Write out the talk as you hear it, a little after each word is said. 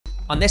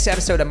On this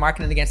episode of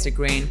Marketing Against the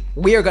Grain,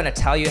 we are going to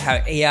tell you how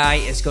AI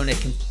is going to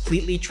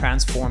completely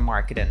transform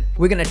marketing.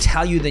 We're going to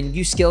tell you the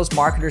new skills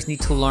marketers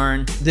need to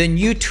learn, the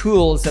new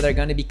tools that are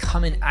going to be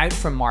coming out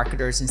from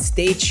marketers, and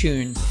stay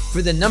tuned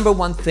for the number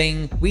one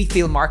thing we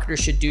feel marketers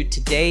should do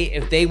today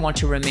if they want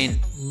to remain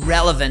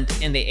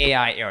relevant in the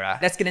AI era.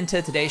 Let's get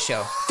into today's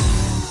show.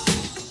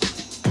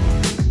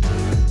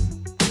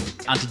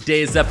 On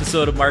today's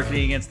episode of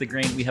Marketing Against the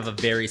Grain, we have a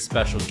very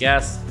special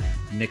guest,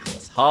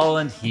 Nicholas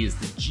Holland. He is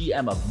the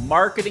GM of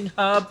Marketing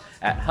Hub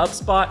at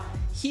Hubspot.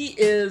 He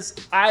is,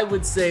 I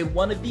would say,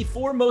 one of the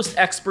foremost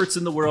experts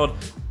in the world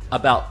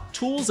about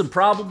tools and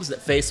problems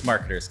that face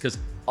marketers, because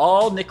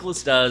all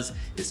Nicholas does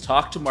is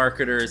talk to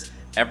marketers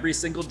every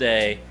single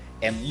day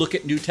and look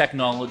at new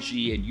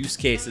technology and use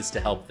cases to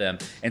help them.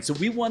 And so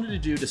we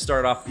wanted to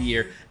start off the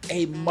year,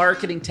 a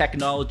marketing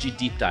technology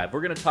deep dive.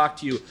 We're gonna talk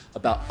to you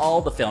about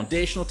all the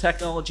foundational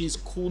technologies,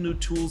 cool new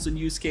tools and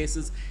use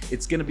cases.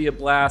 It's gonna be a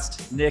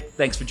blast. Nick,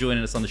 thanks for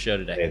joining us on the show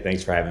today. Hey,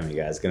 thanks for having me,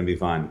 guys. It's gonna be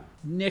fun.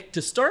 Nick,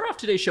 to start off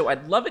today's show,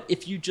 I'd love it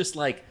if you just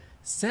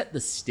set the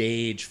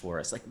stage for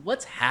us.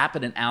 What's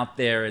happening out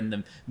there in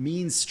the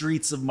mean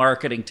streets of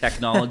marketing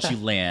technology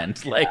land?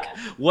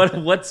 What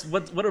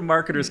are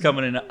marketers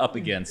coming up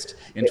against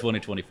in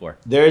 2024?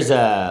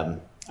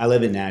 I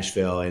live in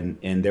Nashville,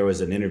 and there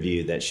was an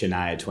interview that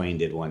Shania Twain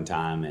did one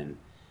time,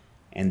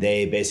 and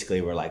they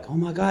basically were like, "Oh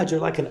my God, you're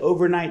like an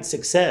overnight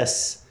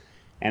success."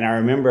 And I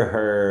remember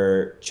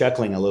her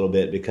chuckling a little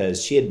bit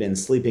because she had been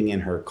sleeping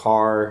in her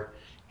car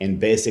and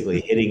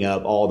basically hitting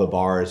up all the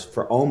bars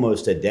for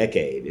almost a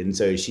decade. And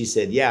so she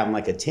said, yeah, I'm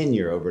like a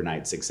 10-year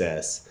overnight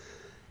success.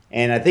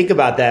 And I think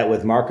about that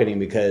with marketing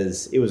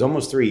because it was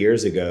almost 3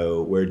 years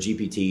ago where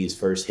GPTs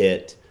first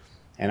hit.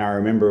 And I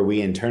remember we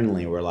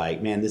internally were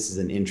like, man, this is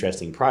an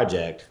interesting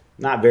project.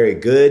 Not very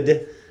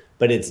good,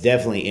 but it's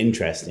definitely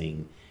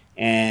interesting.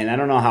 And I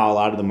don't know how a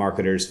lot of the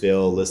marketers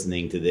feel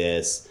listening to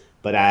this,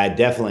 but I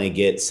definitely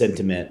get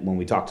sentiment when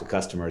we talk to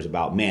customers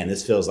about, man,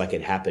 this feels like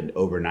it happened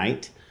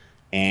overnight.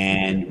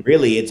 And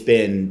really, it's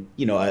been,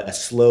 a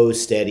slow,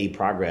 steady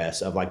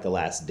progress of like the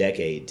last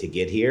decade to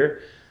get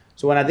here.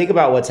 So when I think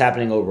about what's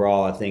happening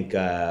overall, I think,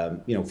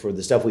 for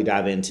the stuff we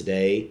dive in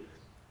today,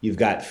 you've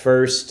got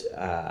first,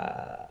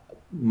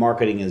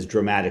 marketing is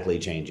dramatically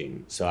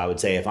changing. So I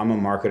would say if I'm a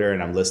marketer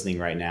and I'm listening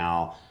right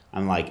now,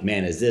 I'm like,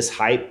 man, is this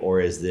hype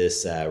or is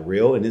this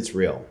real? And it's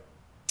real.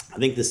 I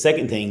think the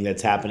second thing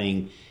that's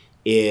happening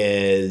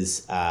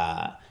is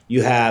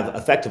you have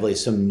effectively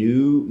some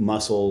new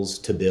muscles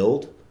to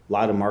build. A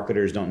lot of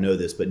marketers don't know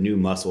this, but new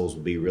muscles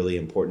will be really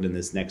important in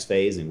this next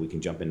phase, and we can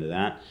jump into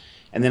that.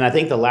 And then I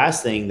think the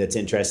last thing that's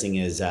interesting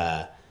is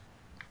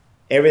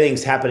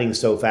everything's happening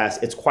so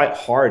fast, it's quite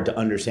hard to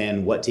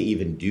understand what to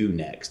even do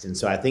next. And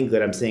so I think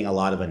that I'm seeing a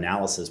lot of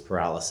analysis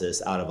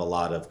paralysis out of a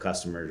lot of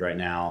customers right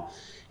now.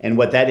 And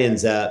what that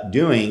ends up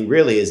doing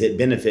really is it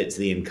benefits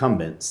the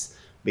incumbents,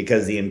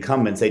 because the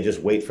incumbents, they just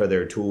wait for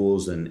their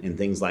tools and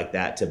things like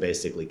that to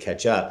basically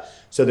catch up.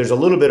 So there's a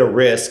little bit of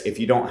risk if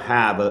you don't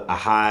have a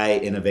high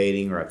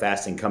innovating or a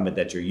fast incumbent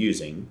that you're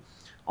using.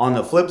 On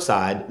the flip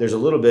side, there's a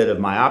little bit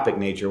of myopic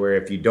nature where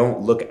if you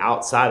don't look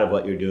outside of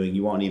what you're doing,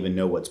 you won't even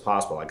know what's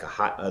possible,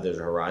 there's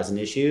a horizon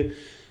issue.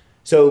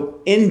 So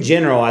in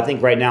general, I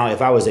think right now,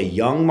 if I was a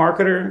young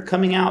marketer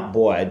coming out,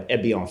 boy,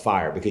 I'd be on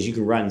fire because you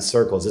can run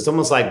circles. It's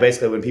almost like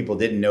basically when people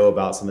didn't know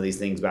about some of these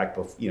things back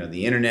before,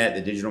 the internet,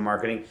 the digital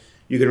marketing,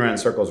 you can run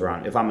circles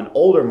around. If I'm an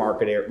older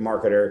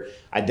marketer,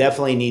 I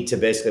definitely need to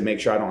basically make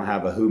sure I don't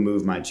have a who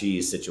moved my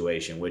cheese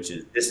situation, which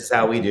is this is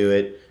how we do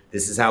it.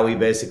 This is how we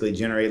basically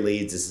generate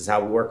leads. This is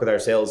how we work with our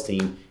sales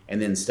team.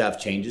 And then stuff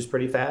changes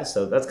pretty fast.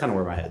 So that's kind of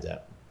where my head's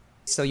at.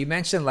 So you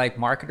mentioned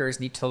marketers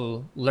need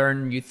to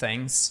learn new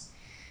things.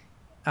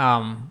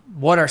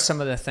 What are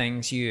some of the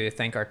things you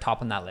think are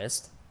top on that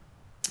list?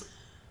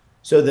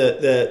 So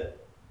there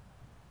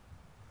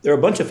are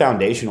a bunch of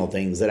foundational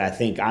things that I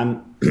think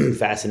I'm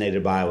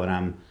fascinated by when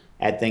I'm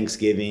at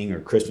Thanksgiving or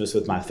Christmas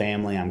with my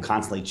family. I'm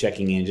constantly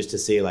checking in just to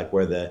see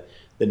where the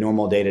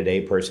normal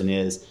day-to-day person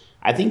is.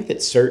 I think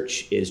that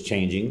search is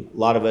changing. A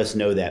lot of us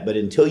know that, but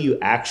until you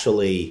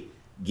actually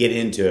get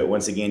into it,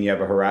 once again, you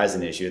have a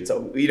horizon issue. It's, I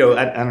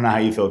don't know how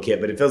you feel, Kipp,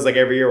 but it feels like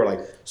every year we're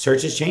like,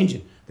 search is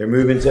changing. They're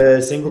moving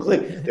to single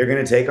click. They're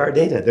going to take our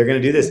data. They're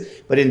going to do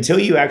this. But until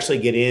you actually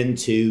get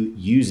into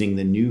using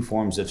the new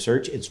forms of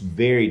search, it's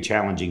very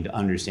challenging to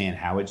understand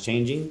how it's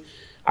changing.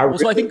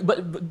 So I think,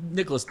 but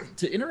Nicholas,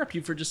 to interrupt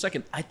you for just a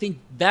second, I think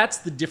that's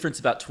the difference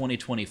about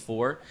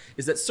 2024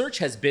 is that search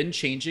has been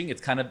changing.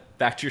 It's kind of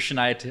back to your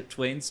Shania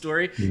Twain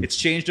story. Mm-hmm. It's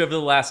changed over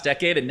the last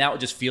decade, and now it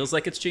just feels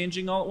like it's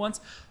changing all at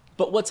once.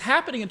 But what's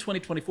happening in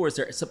 2024 is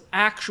there are some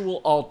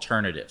actual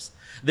alternatives.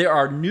 There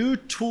are new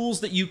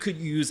tools that you could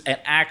use and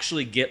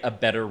actually get a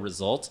better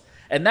result.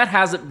 And that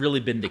hasn't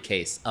really been the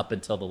case up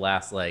until the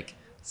last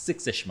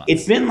 6-ish months.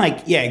 It's been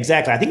yeah,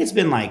 exactly. I think it's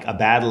been a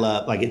battle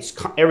of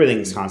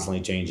everything's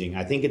constantly changing.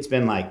 I think it's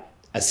been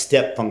a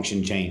step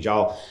function change.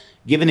 I'll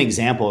give an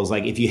example. Is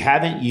if you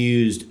haven't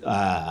used,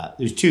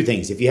 there's two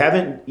things. If you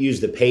haven't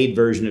used the paid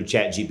version of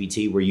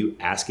ChatGPT where you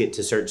ask it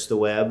to search the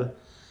web,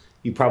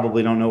 you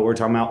probably don't know what we're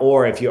talking about.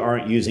 Or if you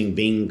aren't using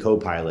Bing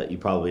Copilot, you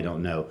probably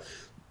don't know.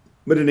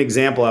 But an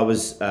example I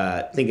was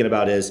thinking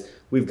about is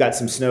we've got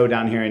some snow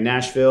down here in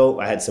Nashville.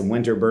 I had some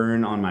winter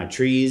burn on my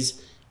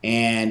trees.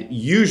 And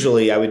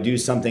usually I would do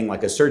something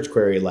like a search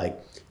query like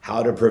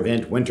how to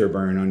prevent winter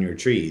burn on your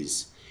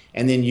trees.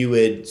 And then you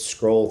would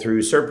scroll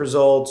through search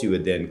results. You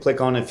would then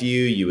click on a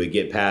few. You would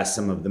get past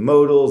some of the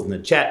modals and the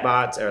chat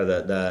bots or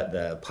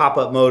the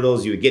pop-up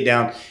modals. You would get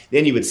down.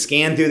 Then you would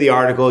scan through the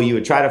article. You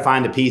would try to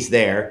find a piece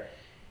there.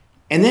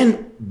 And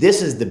then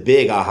this is the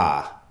big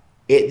aha.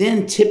 It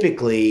then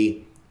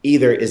typically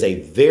either is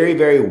a very,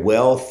 very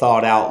well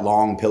thought out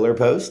long pillar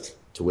post,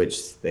 to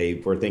which they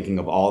were thinking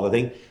of all the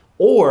things,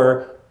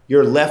 or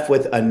you're left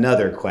with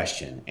another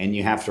question and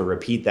you have to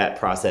repeat that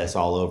process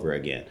all over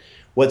again.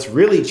 What's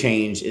really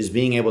changed is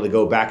being able to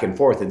go back and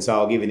forth. And so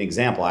I'll give you an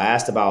example. I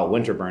asked about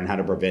winter burn, how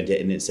to prevent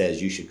it, and it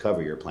says you should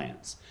cover your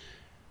plants.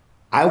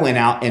 I went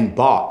out and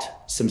bought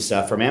some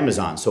stuff from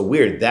Amazon. So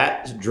weird,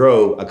 that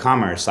drove a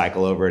commerce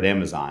cycle over at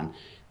Amazon.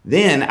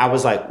 Then I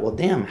was like, well,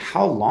 damn,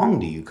 how long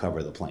do you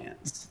cover the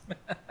plants?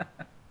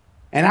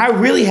 And I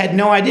really had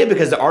no idea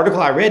because the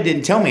article I read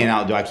didn't tell me.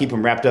 Now, do I keep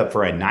them wrapped up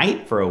for a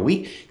night, for a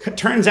week? It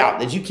turns out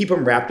that you keep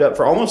them wrapped up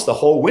for almost the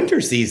whole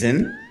winter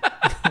season.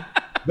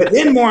 But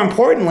then more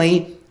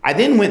importantly, I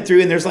then went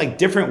through and there's like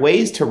different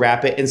ways to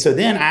wrap it. And so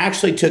then I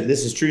actually took,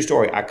 this is true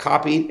story, I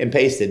copied and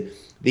pasted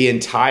the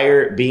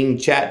entire Bing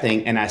chat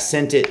thing and I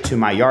sent it to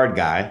my yard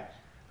guy,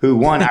 who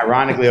one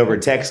ironically over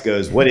text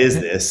goes, what is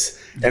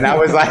this? And I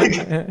was like,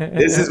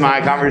 this is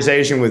my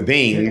conversation with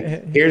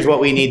Bing. Here's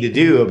what we need to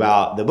do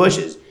about the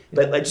bushes.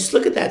 But like, just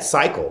look at that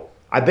cycle.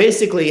 I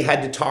basically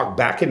had to talk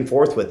back and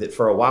forth with it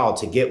for a while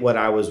to get what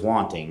I was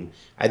wanting.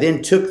 I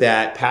then took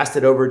that, passed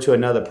it over to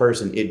another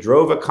person. It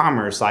drove a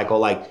commerce cycle.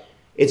 Like,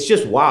 it's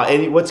just wild.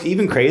 And what's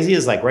even crazy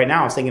is like right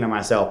now I was thinking to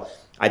myself,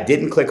 I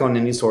didn't click on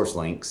any source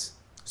links.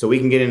 So we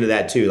can get into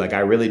that too. Like, I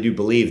really do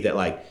believe that,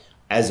 like,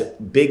 as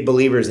big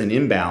believers in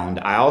inbound,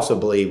 I also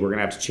believe we're going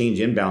to have to change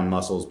inbound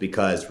muscles,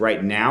 because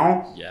right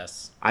now,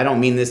 yes, I don't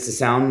mean this to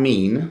sound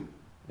mean,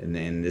 and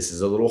then this is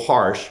a little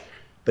harsh,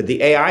 but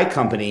the AI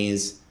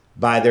companies,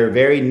 by their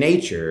very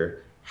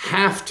nature,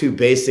 have to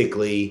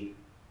basically,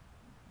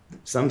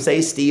 some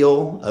say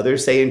steal,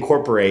 others say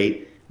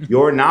incorporate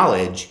your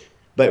knowledge.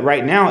 But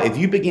right now, if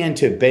you begin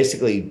to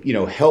basically,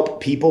 help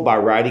people by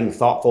writing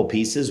thoughtful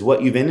pieces,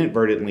 what you've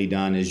inadvertently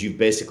done is you've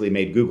basically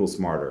made Google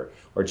smarter,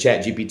 or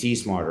ChatGPT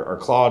smarter, or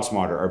Claude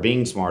smarter, or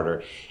Bing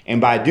smarter. And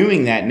by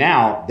doing that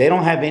now, they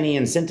don't have any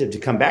incentive to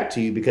come back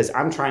to you, because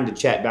I'm trying to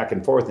chat back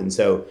and forth. And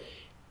so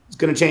it's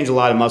going to change a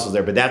lot of muscles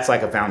there, but that's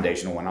like a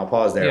foundational one. I'll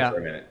pause there for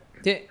a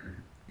minute.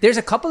 There's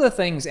a couple of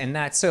things in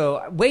that.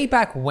 So way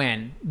back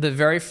when, the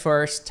very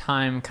first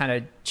time kind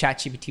of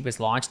ChatGPT was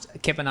launched,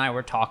 Kipp and I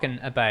were talking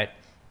about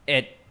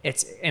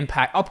its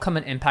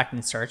upcoming impact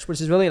in search,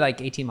 which is really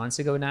like 18 months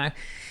ago now.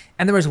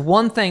 And there was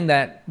one thing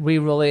that we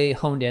really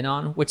honed in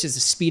on, which is the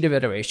speed of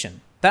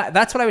iteration.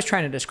 That's what I was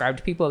trying to describe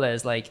to people,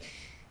 as like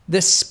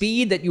the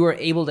speed that you are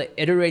able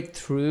to iterate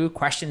through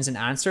questions and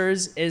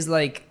answers is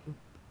like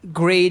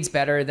grades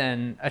better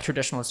than a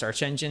traditional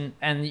search engine.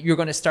 And you're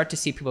going to start to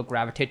see people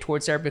gravitate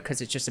towards there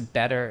because it's just a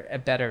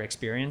better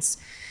experience.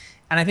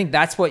 And I think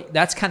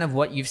that's kind of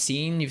what you've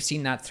seen. You've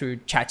seen that through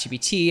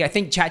ChatGPT. I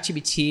think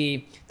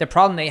ChatGPT, the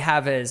problem they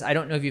have is, I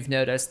don't know if you've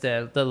noticed,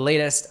 the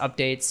latest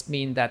updates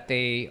mean that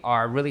they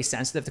are really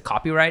sensitive to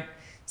copyright.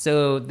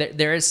 So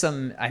there is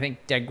some, I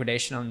think,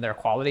 degradation on their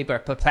quality,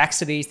 but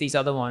Perplexities, these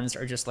other ones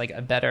are just like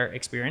a better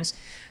experience.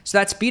 So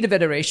that speed of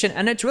iteration,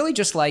 and it's really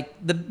just like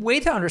the way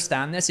to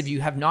understand this, if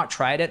you have not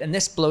tried it, and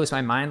this blows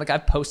my mind, like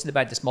I've posted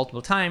about this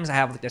multiple times. I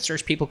have like the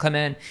search people come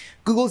in,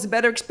 Google's a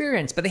better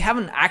experience, but they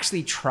haven't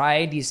actually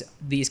tried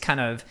these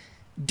kind of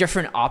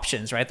different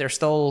options, right? They're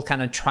still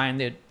kind of trying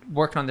to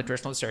work on the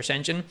traditional search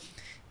engine.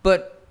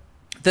 But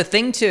the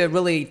thing to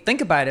really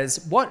think about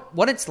is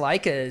what it's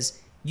like is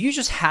you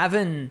just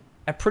having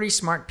a pretty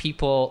smart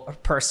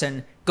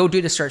person go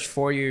do the search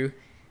for you,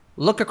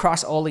 look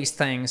across all these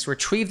things,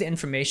 retrieve the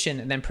information,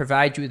 and then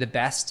provide you the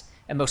best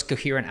and most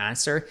coherent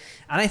answer.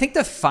 And I think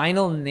the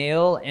final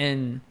nail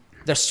in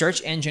the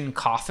search engine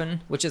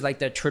coffin, which is like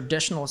the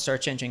traditional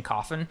search engine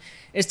coffin,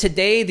 is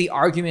today the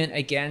argument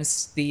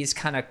against these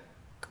kind of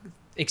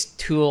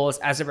tools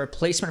as a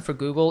replacement for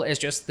Google is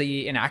just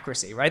the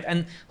inaccuracy, right?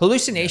 And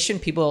hallucination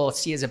people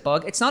see as a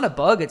bug. It's not a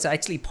bug, it's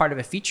actually part of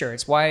a feature.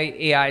 It's why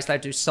AI is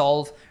allowed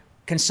to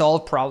can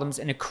solve problems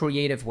in a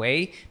creative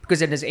way,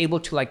 because it is able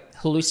to like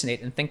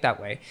hallucinate and think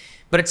that way.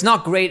 But it's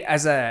not great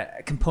as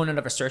a component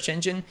of a search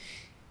engine.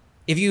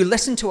 If you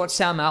listen to what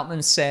Sam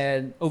Altman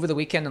said over the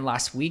weekend and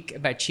last week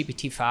about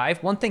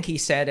GPT-5, one thing he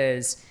said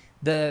is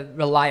the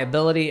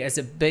reliability is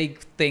a big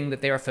thing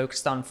that they are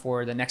focused on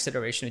for the next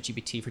iteration of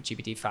GPT for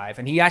GPT-5.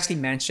 And he actually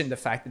mentioned the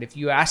fact that if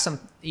you ask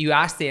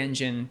the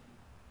engine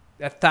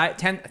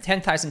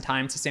 10,000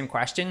 times the same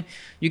question,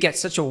 you get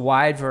such a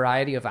wide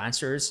variety of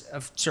answers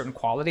of certain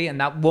quality,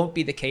 and that won't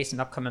be the case in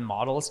upcoming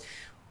models.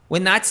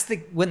 When that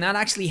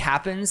actually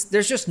happens,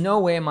 there's just no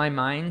way in my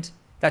mind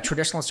that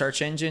traditional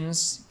search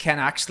engines can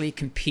actually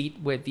compete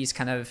with these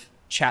kind of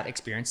chat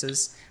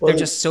experiences. Well, They're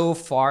just so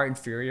far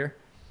inferior.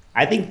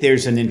 I think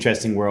there's an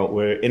interesting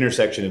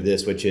intersection of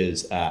this, which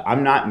is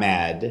I'm not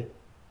mad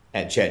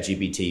at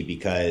ChatGPT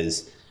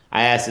because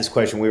I asked this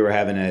question. We were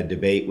having a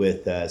debate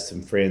with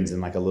some friends in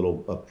like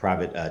a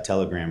private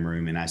Telegram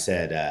room, and I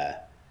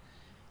said,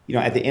 you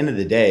know, at the end of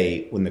the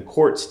day, when the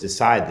courts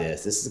decide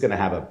this is going to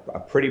have a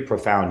pretty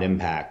profound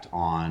impact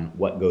on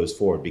what goes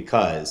forward.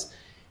 Because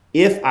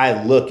if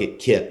I look at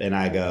Kipp and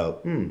I go,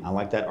 I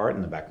like that art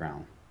in the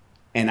background,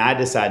 and I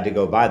decide to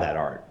go buy that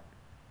art,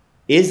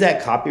 is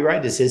that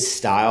copyright? Is his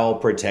style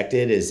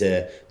protected? Is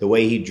the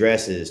way he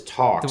dresses,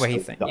 talks, The way he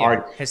thinks, the yeah.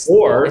 art, His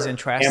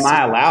am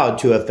I allowed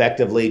to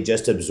effectively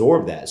just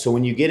absorb that? So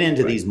when you get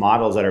into these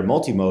models that are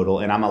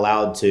multimodal, and I'm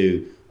allowed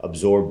to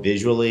absorb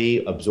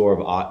visually, absorb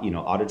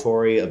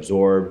auditory,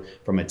 absorb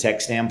from a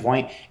text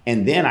standpoint,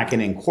 and then I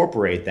can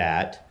incorporate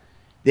that,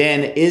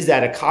 then is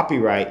that a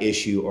copyright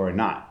issue or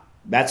not?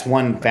 That's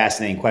one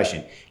fascinating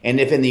question. And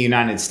if in the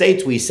United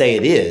States we say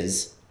it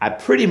is, I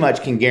pretty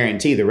much can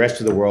guarantee the rest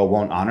of the world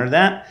won't honor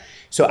that.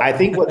 So I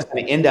think what's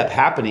going to end up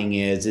happening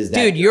is that,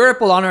 dude, Europe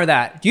will honor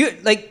that.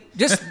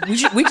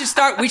 We should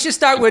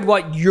start with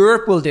what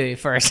Europe will do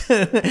first.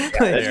 Yeah,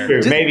 that's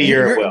true. Maybe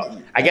Europe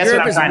will. I guess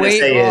Europe what I'm trying to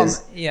say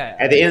is,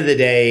 at the end of the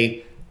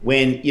day,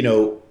 when,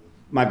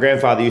 my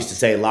grandfather used to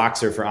say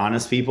locks are for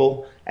honest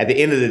people. At the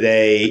end of the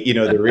day,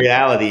 the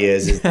reality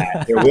is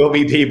that there will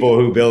be people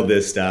who build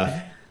this stuff.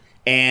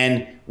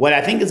 And what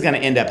I think is going to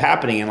end up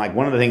happening, and like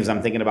one of the things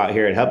I'm thinking about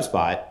here at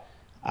HubSpot,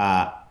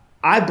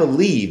 I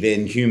believe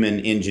in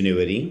human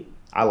ingenuity.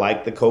 I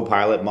like the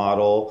co-pilot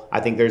model. I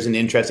think there's an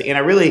interesting, and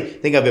I really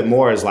think of it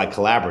more as like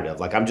collaborative.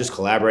 Like I'm just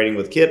collaborating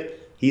with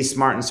Kipp. He's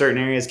smart in certain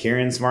areas.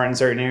 Kieran's smart in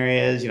certain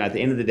areas. At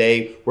the end of the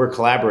day, we're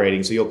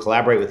collaborating. So you'll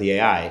collaborate with the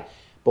AI.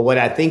 But what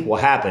I think will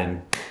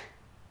happen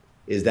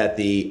is that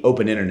the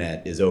open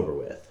internet is over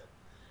with.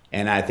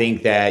 And I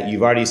think that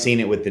you've already seen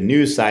it with the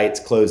news sites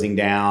closing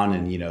down,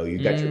 and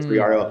you've got your free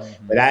RL.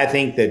 But I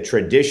think the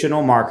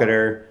traditional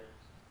marketer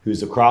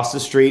who's across the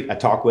street, I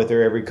talk with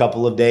her every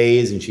couple of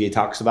days, and she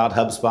talks about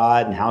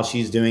HubSpot and how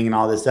she's doing and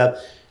all this stuff.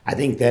 I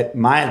think that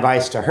my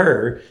advice to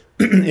her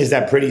is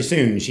that pretty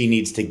soon she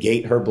needs to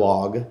gate her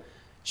blog.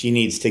 She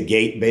needs to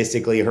gate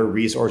basically her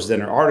resources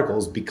and her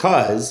articles,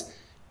 because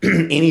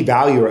any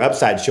value or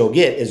upside she'll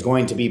get is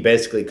going to be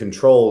basically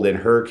controlled in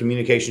her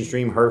communication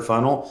stream, her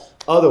funnel.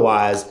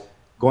 Otherwise,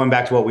 going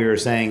back to what we were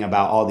saying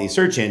about all these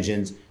search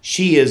engines,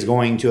 she is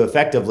going to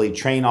effectively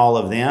train all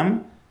of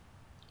them.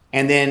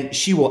 And then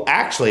she will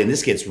actually, and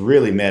this gets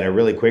really meta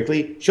really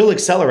quickly, she'll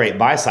accelerate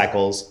buy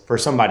cycles for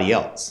somebody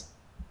else.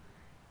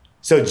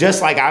 So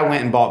just like I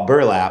went and bought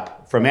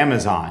burlap from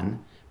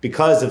Amazon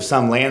because of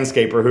some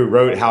landscaper who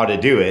wrote how to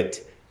do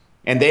it,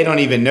 and they don't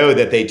even know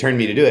that they turned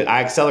me to do it.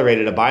 I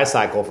accelerated a buy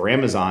cycle for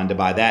Amazon to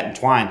buy that and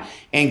twine,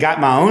 and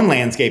got my own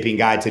landscaping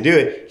guy to do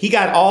it. He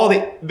got all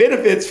the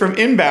benefits from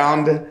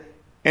inbound,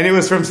 and it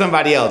was from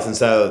somebody else. And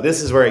so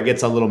this is where it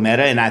gets a little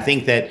meta. And I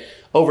think that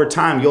over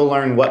time, you'll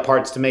learn what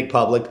parts to make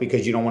public,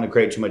 because you don't want to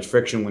create too much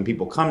friction when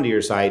people come to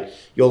your site.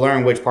 You'll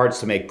learn which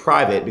parts to make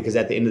private, because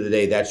at the end of the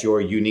day, that's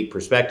your unique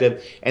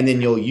perspective. And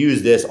then you'll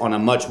use this on a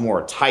much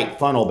more tight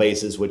funnel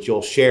basis, which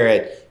you'll share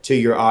it to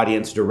your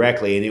audience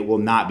directly, and it will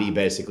not be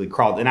basically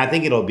crawled. And I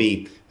think it'll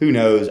be, who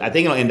knows, I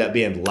think it'll end up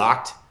being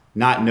locked,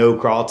 not no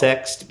crawl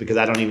text, because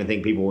I don't even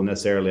think people will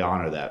necessarily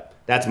honor that.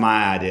 That's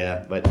my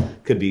idea, but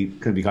could be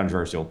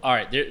controversial. All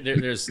right,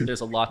 there's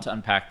a lot to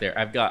unpack there.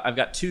 I've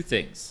got two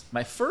things.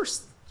 My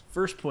first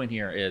point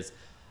here is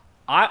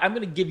I'm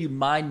going to give you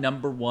my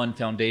number one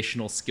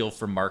foundational skill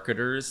for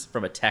marketers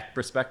from a tech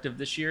perspective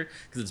this year,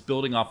 because it's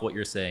building off what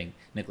you're saying,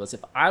 Nicholas.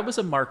 If I was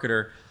a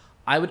marketer,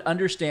 I would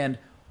understand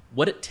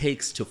what it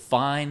takes to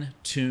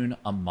fine-tune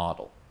a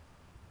model.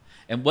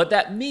 And what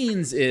that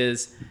means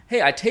is,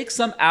 hey, I take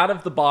some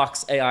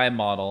out-of-the-box AI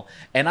model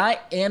and I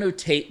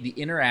annotate the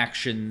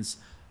interactions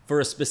for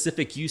a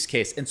specific use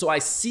case. And so I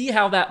see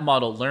how that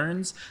model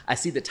learns. I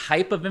see the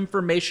type of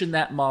information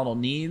that model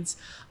needs.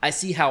 I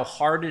see how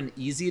hard and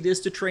easy it is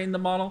to train the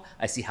model.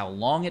 I see how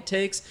long it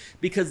takes,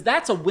 because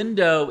that's a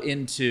window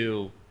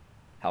into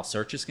how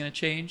search is going to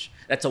change.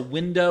 That's a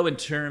window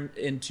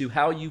into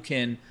how you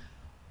can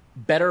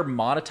better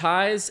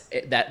monetize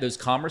those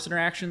commerce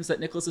interactions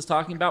that Nicholas is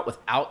talking about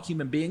without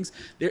human beings.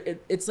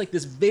 It's like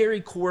this very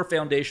core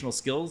foundational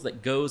skills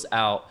that goes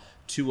out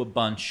to a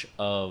bunch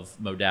of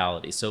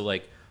modalities. So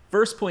like,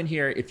 first point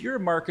here, if you're a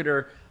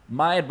marketer,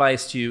 my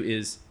advice to you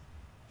is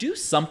do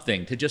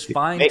something to just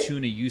fine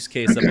tune a use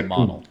case of a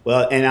model.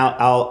 Well, and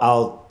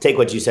I'll take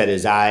what you said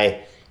is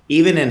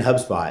even in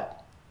HubSpot,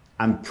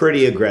 I'm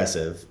pretty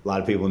aggressive. A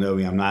lot of people know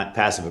me. I'm not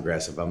passive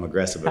aggressive. I'm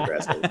aggressive.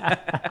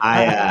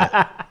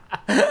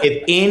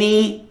 If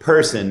any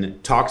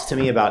person talks to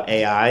me about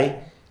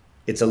AI,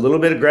 it's a little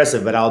bit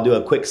aggressive, but I'll do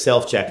a quick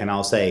self-check and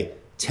I'll say,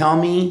 tell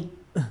me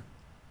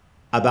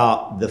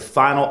about the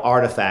final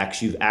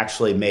artifacts you've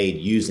actually made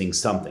using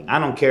something. I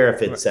don't care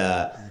if it's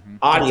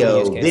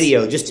audio,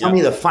 video, just tell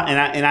me the final.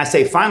 And I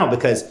say final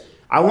because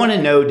I want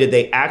to know, did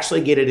they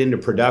actually get it into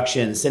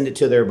production, send it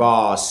to their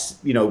boss,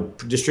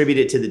 distribute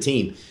it to the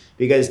team?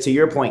 Because to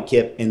your point,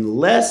 Kipp,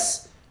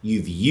 unless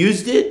you've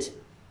used it,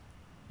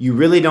 you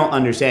really don't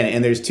understand it.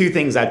 And there's two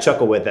things I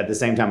chuckle with at the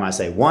same time I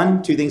say.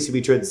 One, two things can be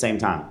true at the same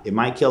time. It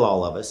might kill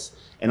all of us.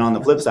 And on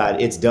the flip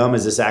side, it's dumb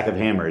as a sack of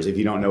hammers if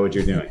you don't know what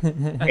you're doing.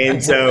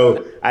 And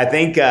so I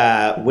think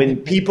when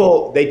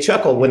people, they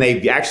chuckle when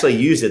they actually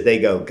use it, they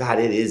go, God,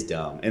 it is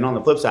dumb. And on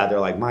the flip side, they're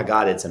like, my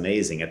God, it's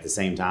amazing at the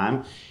same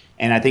time.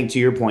 And I think to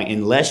your point,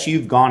 unless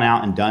you've gone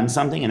out and done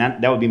something,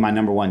 and that would be my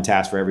number one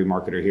task for every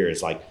marketer here,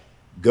 is like,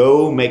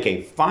 go make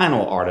a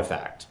final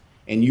artifact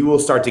and you will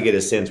start to get a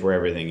sense where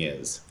everything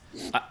is.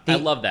 I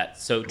love that.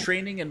 So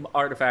training and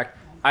artifact.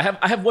 I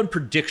have one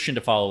prediction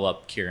to follow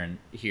up, Kieran,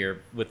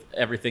 here with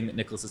everything that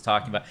Nicholas is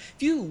talking about.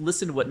 If you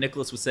listen to what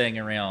Nicholas was saying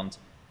around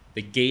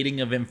the gating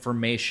of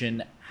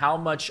information, how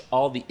much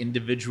all the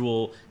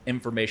individual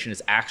information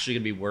is actually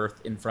going to be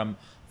worth from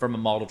a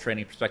model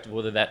training perspective,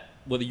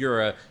 whether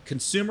you're a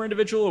consumer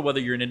individual or whether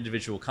you're an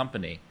individual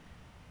company.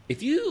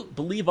 If you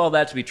believe all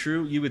that to be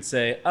true, you would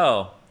say,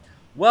 oh,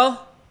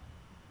 well,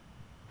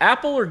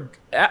 Apple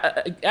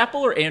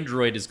or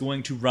Android is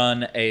going to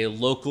run a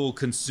local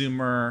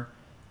consumer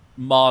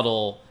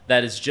model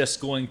that is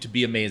just going to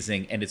be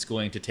amazing and it's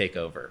going to take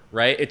over,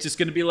 right? It's just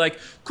going to be like,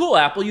 cool,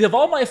 Apple, you have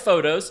all my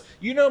photos,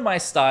 you know my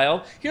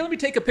style. Here, let me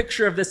take a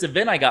picture of this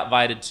event I got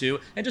invited to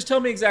and just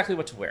tell me exactly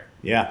what to wear.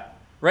 Yeah.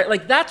 Right?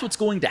 Like that's what's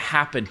going to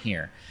happen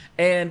here.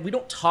 And we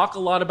don't talk a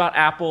lot about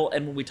Apple.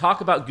 And when we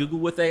talk about Google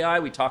with AI,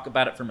 we talk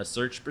about it from a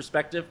search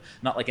perspective,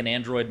 not like an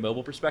Android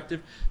mobile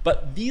perspective.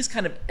 But these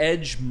kind of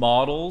edge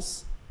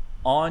models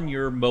on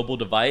your mobile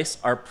device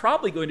are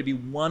probably going to be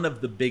one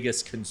of the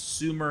biggest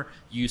consumer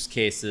use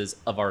cases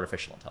of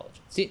artificial intelligence.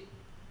 See,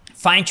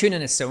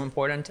 fine-tuning is so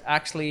important,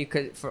 actually,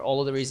 for all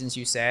of the reasons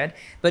you said.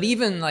 But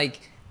even like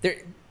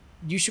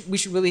we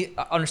should really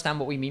understand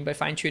what we mean by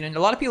fine-tuning. A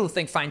lot of people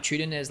think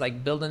fine-tuning is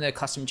like building a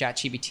custom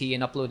ChatGPT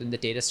and uploading the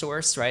data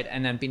source, right?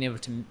 And then being able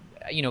to,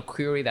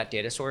 query that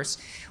data source.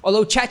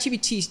 Although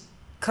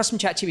custom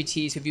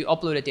ChatGPTs, if you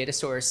upload a data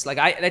source, like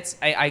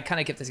I kind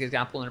of give this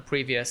example in a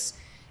previous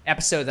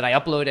episode that I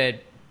uploaded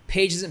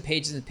pages and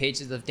pages and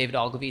pages of David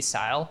Ogilvy's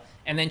style,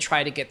 and then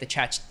try to get the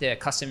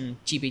custom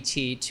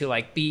GPT to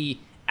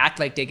act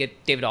like they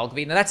get David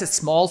Ogilvy. Now that's a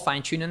small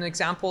fine-tuning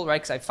example,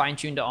 right? Because I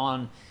fine-tuned it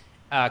on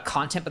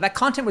content, but that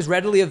content was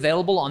readily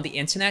available on the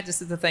internet.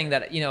 This is the thing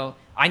that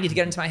I need to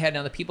get into my head and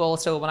other people.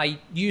 So when I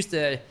use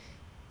the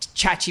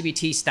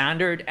ChatGPT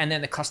standard and then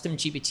the custom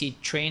GPT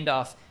trained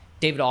off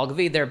David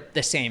Ogilvy, they're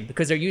the same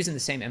because they're using the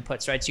same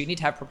inputs, right? So you need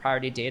to have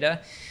proprietary data.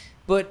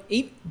 But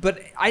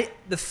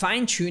the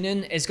fine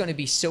tuning is going to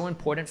be so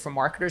important for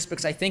marketers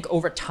because I think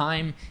over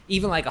time,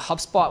 even like a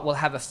HubSpot will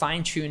have a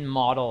fine tuned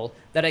model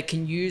that it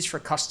can use for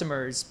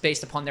customers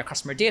based upon their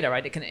customer data,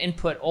 right? It can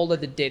input all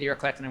of the data you're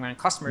collecting around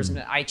customers and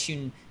then I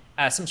tune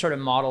some sort of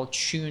model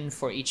tuned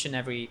for each and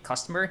every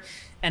customer.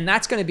 And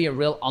that's going to be a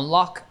real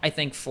unlock, I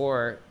think,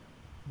 for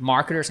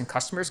marketers and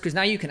customers because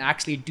now you can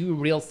actually do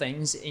real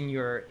things in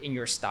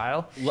your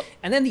style.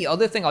 And then the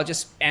other thing I'll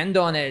just end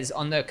on is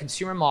on the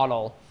consumer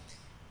model.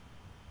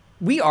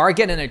 We are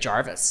getting a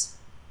Jarvis,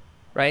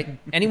 right?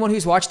 Anyone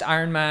who's watched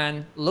Iron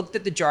Man looked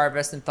at the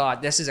Jarvis and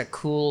thought, this is a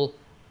cool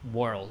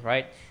world,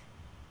 right?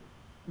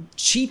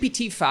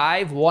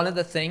 GPT-5, one of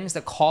the things,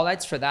 the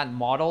callouts for that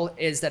model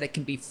is that it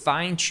can be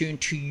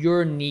fine-tuned to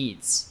your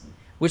needs,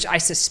 which I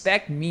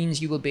suspect means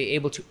you will be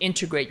able to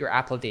integrate your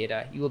Apple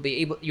data. You will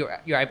be able, your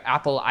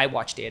Apple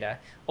iWatch data.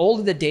 All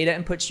of the data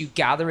inputs you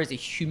gather as a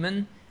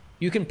human,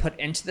 you can put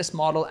into this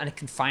model and it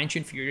can fine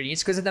tune for your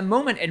needs. Because at the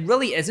moment, it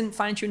really isn't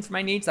fine tuned for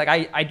my needs. Like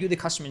I do the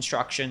custom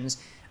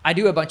instructions. I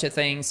do a bunch of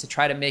things to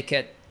try to make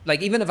it,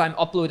 like even if I'm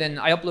uploading,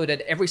 I uploaded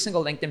every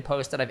single LinkedIn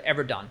post that I've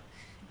ever done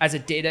as a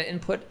data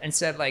input and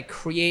said like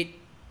create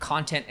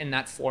content in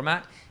that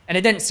format. And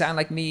it didn't sound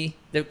like me.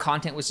 The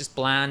content was just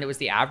bland. It was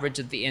the average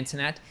of the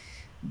internet.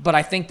 But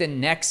I think the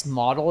next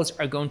models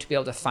are going to be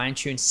able to fine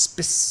tune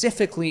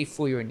specifically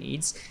for your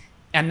needs.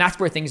 And that's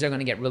where things are going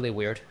to get really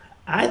weird.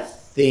 I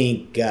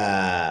think,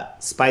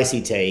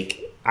 spicy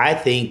take, I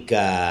think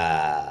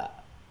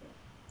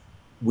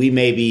we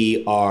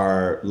maybe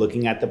are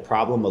looking at the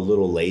problem a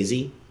little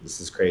lazy.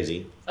 This is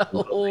crazy.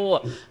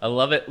 Oh, I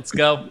love it. Let's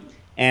go.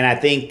 And I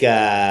think,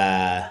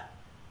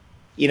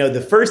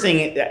 the first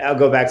thing, I'll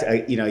go back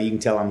to, you can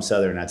tell I'm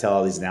Southern. I tell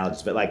all these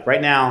analogies. But like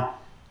right now,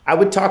 I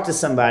would talk to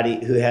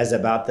somebody who has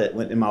about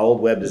in my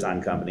old web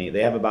design company,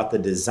 they have about the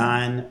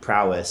design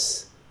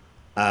prowess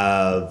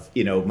of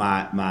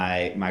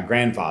my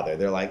grandfather.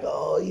 They're like,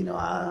 oh,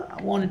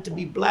 I want it to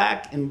be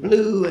black and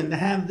blue and to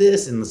have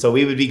this, and so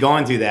we would be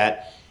going through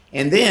that,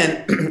 and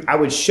then I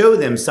would show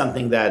them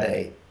something that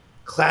a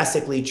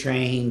classically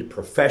trained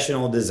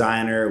professional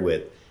designer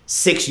with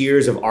 6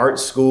 years of art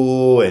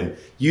school and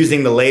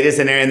using the latest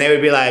in there, and they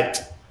would be like,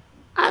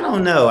 I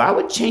don't know, I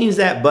would change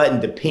that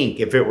button to pink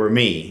if it were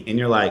me. And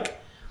you're like,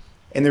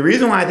 and the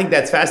reason why I think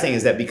that's fascinating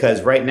is that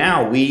because right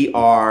now we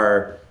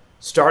are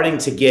starting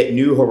to get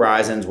new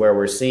horizons where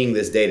we're seeing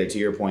this data, to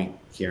your point,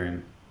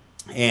 Kieran,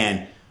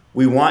 and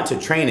we want to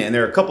train it. And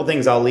there are a couple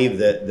things I'll leave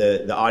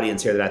the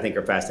audience here that I think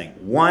are fascinating.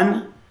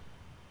 One,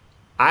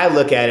 I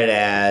look at it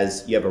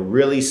as you have a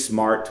really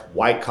smart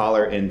white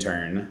collar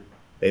intern.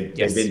 They've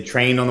been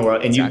trained on the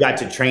world, and you've got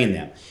to train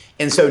them.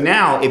 And so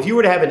now, if you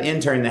were to have an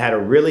intern that had a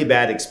really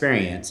bad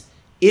experience,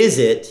 is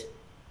it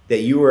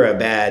that you were a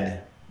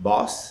bad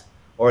boss,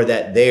 or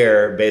that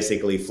they're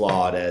basically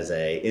flawed as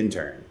a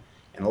intern?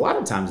 And a lot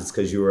of times it's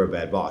because you were a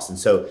bad boss. And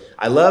so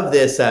I love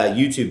this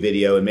YouTube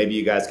video, and maybe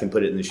you guys can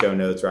put it in the show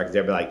notes, or I could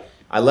be like,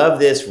 I love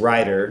this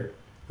writer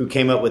who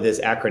came up with this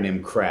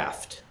acronym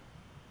CRAFT.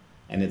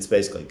 And it's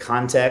basically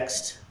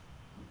context.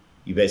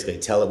 You basically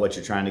tell it what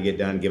you're trying to get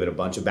done, give it a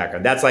bunch of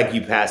background. That's like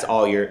you pass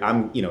all your,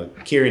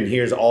 Kieran,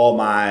 here's all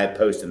my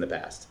posts in the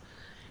past.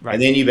 Right.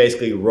 And then you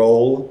basically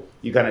roll,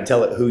 you kind of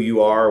tell it who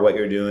you are, what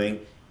you're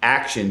doing.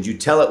 Actions, you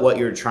tell it what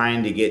you're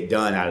trying to get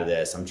done out of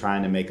this. I'm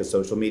trying to make a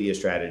social media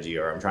strategy,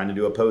 or I'm trying to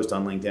do a post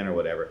on LinkedIn or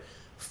whatever.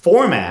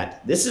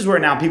 Format, this is where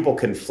now people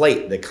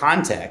conflate the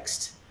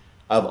context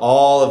of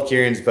all of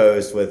Kieran's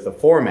posts with the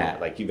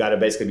format. Like, you've got to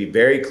basically be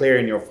very clear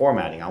in your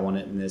formatting. I want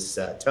it in this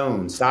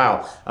tone,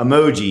 style,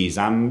 emojis.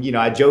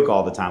 I joke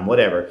all the time,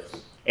 whatever.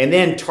 And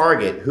then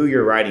target who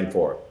you're writing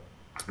for.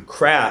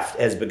 Craft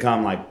has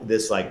become like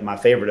this, like my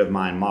favorite of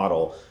mine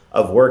model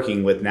of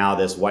working with now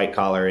this white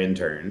collar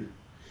intern.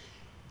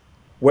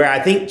 Where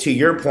I think, to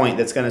your point,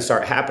 that's going to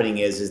start happening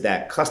is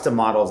that custom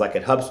models like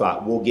at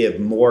HubSpot will give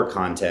more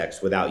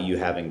context without you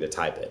having to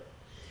type it.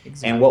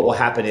 Exactly. And what will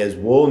happen is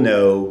we'll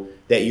know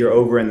that you're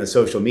over in the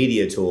social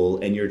media tool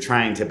and you're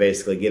trying to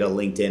basically get a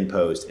LinkedIn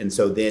post. And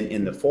so then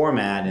in the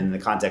format and the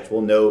context,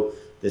 we'll know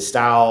the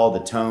style,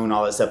 the tone,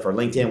 all that stuff for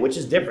LinkedIn, which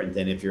is different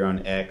than if you're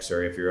on X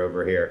or if you're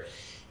over here.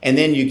 And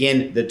then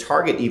again, the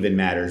target even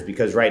matters,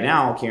 because right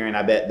now, Kieran,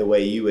 I bet the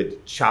way you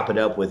would chop it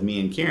up with me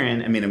and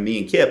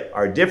Kipp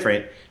are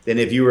different than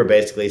if you were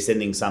basically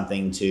sending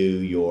something to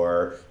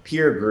your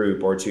peer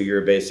group or to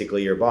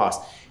your boss.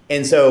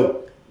 And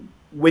so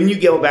when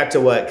you go back to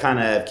what kind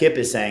of Kipp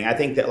is saying, I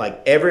think that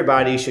like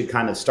everybody should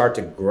kind of start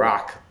to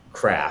grok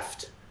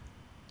craft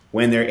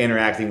when they're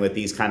interacting with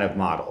these kind of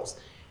models.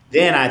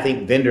 Then I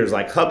think vendors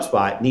like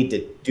HubSpot need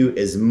to do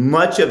as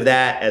much of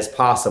that as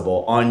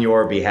possible on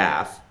your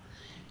behalf.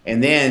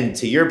 And then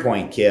to your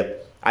point,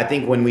 Kipp, I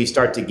think when we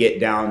start to get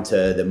down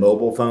to the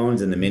mobile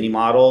phones and the mini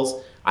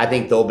models, I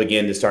think they'll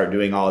begin to start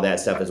doing all of that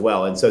stuff as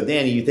well. And so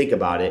then you think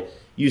about it,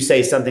 you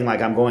say something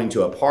like, I'm going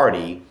to a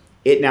party,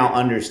 it now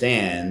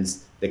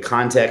understands the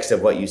context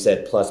of what you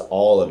said plus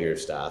all of your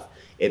stuff.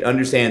 It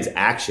understands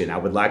action. I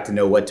would like to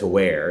know what to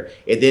wear.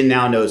 It then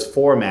now knows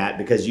format,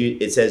 because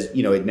it says,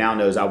 it now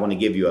knows I want to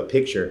give you a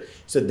picture.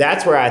 So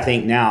that's where I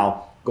think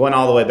now, going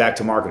all the way back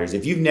to marketers,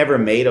 if you've never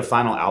made a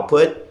final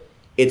output,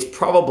 it's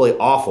probably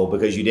awful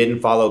because you didn't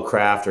follow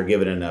craft or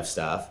give it enough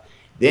stuff.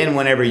 Then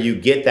whenever you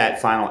get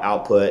that final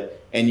output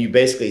and you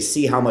basically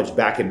see how much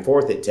back and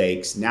forth it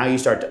takes, now you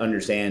start to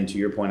understand, to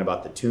your point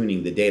about the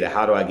tuning, the data,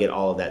 how do I get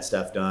all of that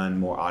stuff done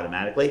more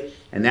automatically?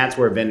 And that's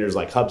where vendors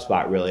like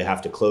HubSpot really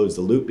have to close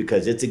the loop,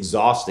 because it's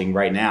exhausting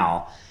right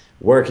now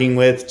working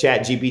with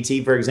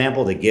ChatGPT, for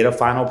example, to get a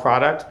final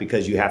product,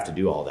 because you have to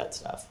do all that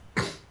stuff.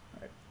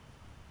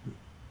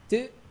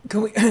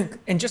 Can we,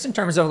 and just in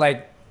terms of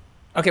like,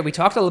 okay, we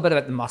talked a little bit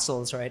about the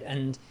muscles, right?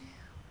 And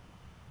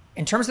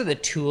in terms of the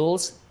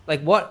tools,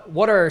 like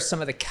what are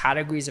some of the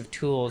categories of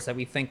tools that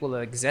we think will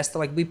exist,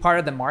 like be part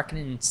of the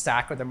marketing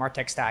stack or the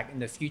MarTech stack in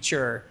the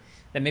future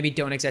that maybe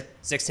don't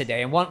exist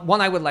today? And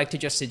one I would like to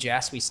just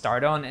suggest we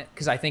start on,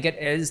 because I think it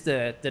is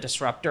the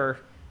disruptor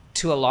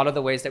to a lot of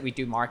the ways that we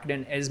do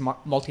marketing, is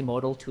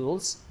multimodal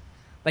tools.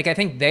 Like I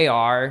think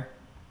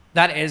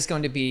that is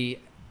going to be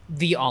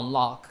the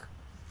unlock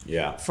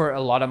for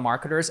a lot of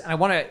marketers. And I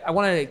want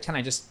to kind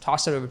of just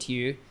toss it over to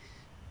you,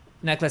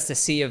 Nicholas, to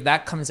see if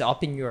that comes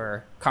up in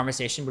your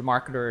conversation with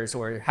marketers,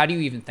 or how do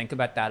you even think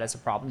about that as a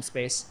problem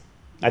space?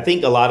 I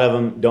think a lot of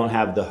them don't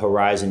have the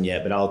horizon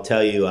yet, but I'll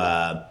tell you,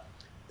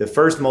 the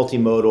first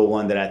multimodal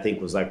one that I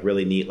think was like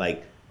really neat,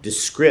 like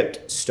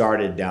Descript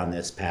started down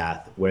this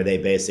path where they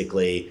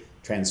basically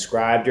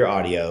transcribed your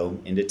audio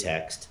into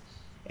text,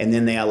 and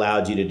then they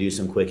allowed you to do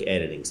some quick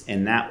editings.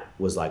 And that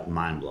was like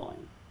mind blowing.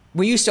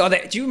 When you saw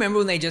that, do you remember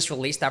when they just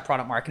released that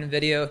product marketing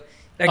video?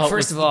 Like,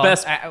 first of all,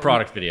 best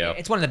product video.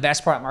 It's one of the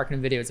best product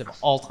marketing videos of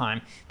all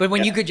time. But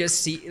when you could just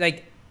see,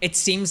 like, it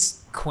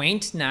seems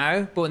quaint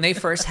now, but when they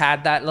first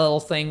had that little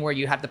thing where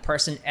you had the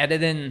person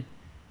editing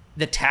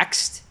the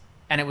text,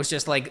 and it was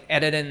just like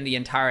editing the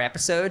entire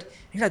episode,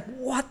 you're like,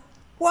 what?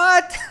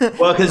 Well,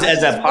 because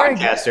as a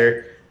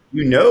podcaster,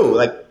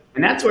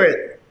 and that's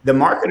where the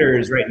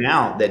marketers right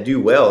now that do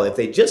well, if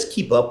they just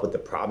keep up with the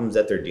problems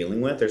that they're dealing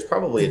with, there's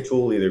probably a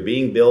tool either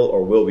being built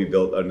or will be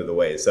built under the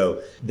way.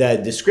 So the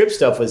Descript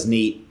stuff was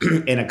neat.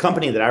 And a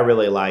company that I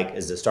really like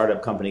is a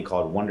startup company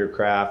called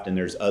Wondercraft, and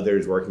there's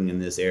others working in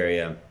this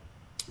area,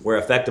 where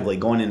effectively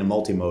going into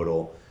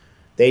multimodal,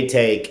 they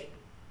take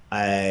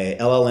a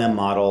LLM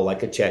model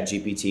like a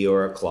ChatGPT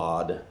or a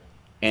Claude,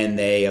 and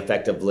they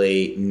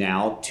effectively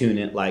now tune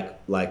it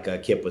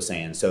like Kipp was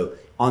saying. So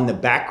on the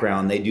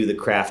background, they do the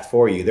craft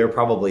for you. They're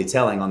probably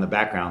telling on the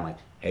background, like,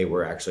 hey,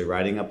 we're actually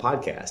writing a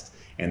podcast.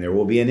 and there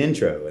will be an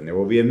intro, and there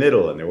will be a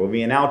middle, and there will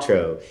be an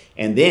outro.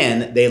 And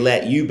then they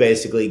let you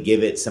basically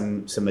give it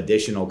some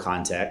additional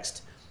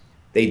context.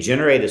 They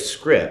generate a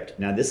script.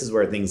 Now, this is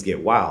where things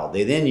get wild.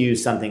 They then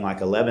use something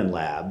like 11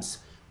 Labs,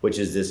 which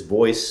is this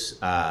voice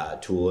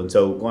tool. And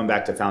so going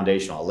back to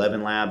foundational,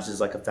 11 Labs is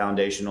like a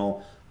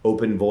foundational.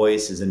 Open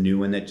Voice is a new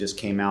one that just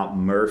came out.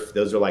 Murph,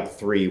 those are like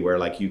 3 where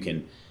like you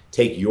can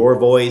take your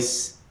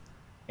voice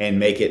and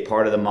make it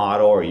part of the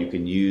model, or you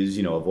can use,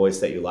 a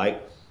voice that you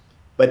like.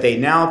 But they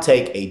now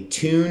take a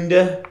tuned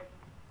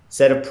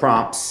set of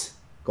prompts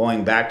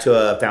going back to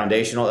a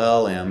foundational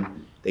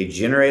LLM. They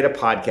generate a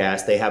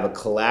podcast. They have a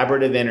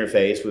collaborative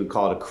interface. We would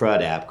call it a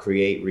CRUD app,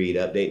 create, read,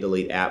 update,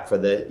 delete app for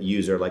the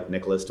user like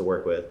Nicholas to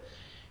work with.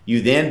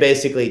 You then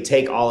basically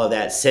take all of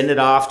that, send it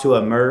off to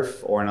a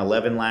Murph or an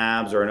 11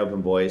 Labs or an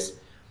Open Voice.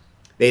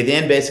 They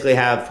then basically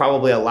have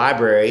probably a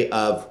library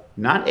of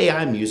not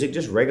AI music,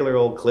 just regular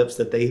old clips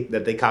that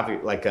they copy,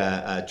 like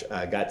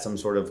got some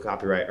sort of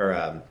copyright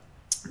or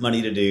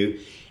money to do.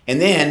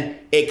 And then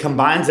it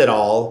combines it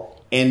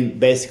all and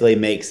basically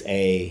makes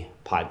a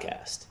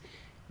podcast.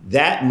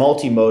 That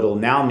multimodal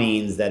now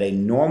means that a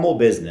normal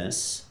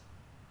business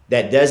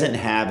that doesn't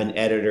have an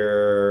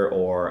editor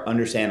or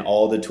understand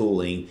all the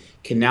tooling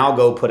can now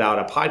go put out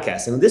a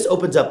podcast. And this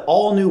opens up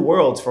all new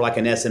worlds for like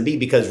an SMB,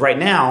 because right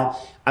now,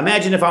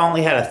 imagine if I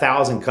only had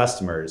 1,000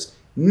 customers.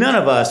 None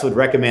of us would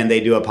recommend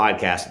they do a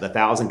podcast with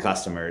 1,000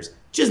 customers.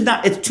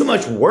 It's too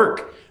much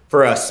work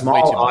for a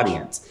small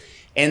audience.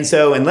 And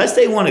so unless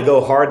they want to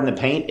go hard in the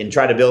paint and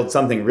try to build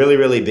something really,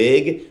 really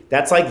big,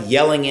 that's like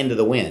yelling into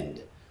the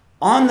wind.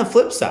 On the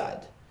flip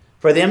side,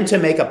 for them to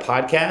make a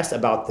podcast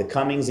about the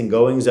comings and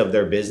goings of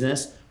their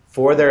business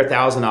for their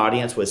 1,000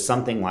 audience with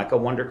something like a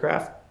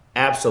Wondercraft,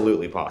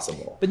 absolutely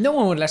possible. But no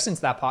one would listen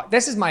to that podcast.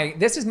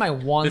 This is my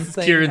one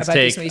thing Kieran's about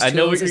take. these I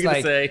know what tools you're is going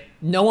to say.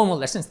 no one will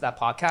listen to that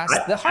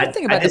podcast. The hard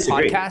thing about the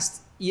podcast,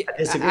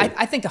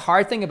 I think the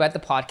hard thing about the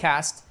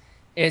podcast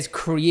is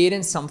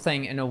creating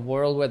something in a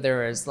world where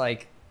there is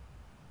like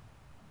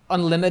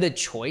unlimited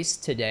choice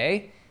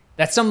today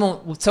that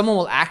someone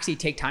will actually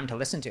take time to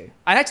listen to.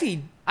 I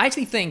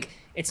actually think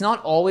it's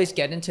not always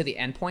getting to the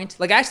endpoint.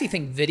 Like I actually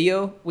think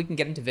we can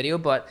get into video,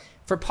 but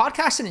for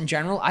podcasting in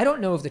general, I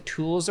don't know if the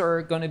tools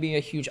are going to be a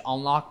huge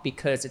unlock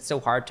because it's so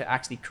hard to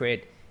actually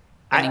create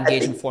an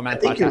engaging format. I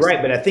think you're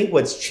right, but I think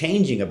what's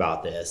changing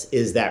about this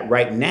is that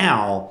right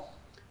now,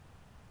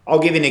 I'll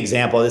give you an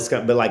example.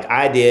 But like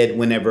I did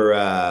whenever,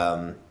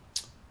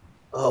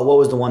 what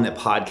was the one that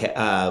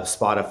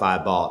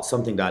Spotify bought?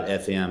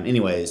 Something.fm.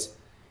 Anyways,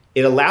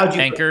 it allowed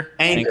you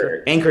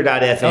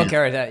Anchor.fm.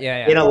 Okay,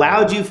 yeah. It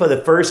allowed you for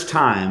the first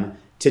time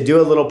to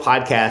do a little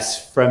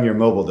podcast from your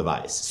mobile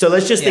device. So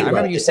let's just think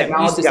about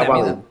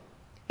it.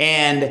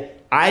 And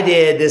I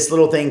did this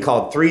little thing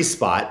called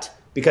 3Spot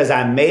because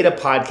I made a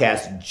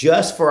podcast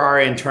just for our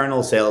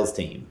internal sales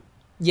team.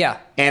 Yeah.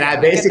 And I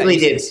basically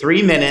did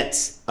 3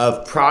 minutes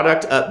of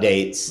product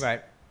updates.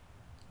 Right.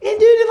 And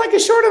dude, in like a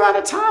short amount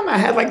of time, I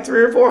had like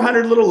 300 or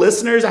 400 little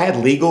listeners. I had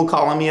legal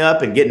calling me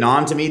up and getting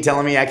on to me,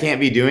 telling me I can't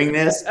be doing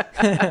this.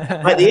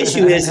 But the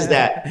issue is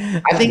that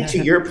I think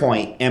to your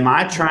point, am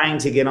I trying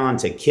to get on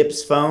to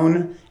Kipp's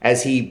phone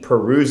as he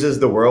peruses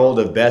the world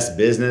of best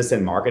business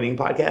and marketing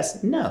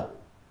podcasts? No.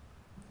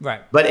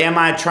 Right. But am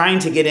I trying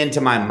to get into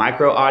my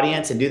micro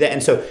audience and do that?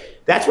 And so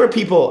that's where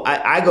people,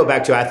 I go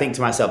back to, I think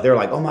to myself, they're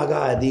like, oh my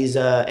God, these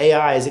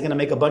AI, is it going to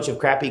make a bunch of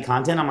crappy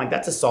content? I'm like,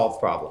 that's a solved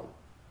problem.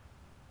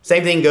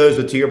 Same thing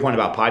goes to your point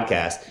about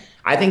podcasts.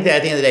 I think that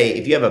at the end of the day,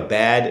 if you have a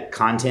bad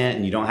content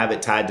and you don't have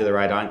it tied to the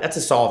right audience, that's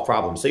a solved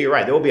problem. So you're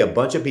right. There will be a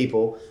bunch of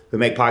people who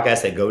make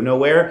podcasts that go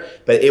nowhere,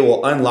 but it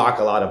will unlock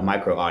a lot of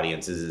micro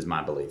audiences is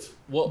my belief.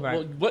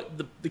 Well, what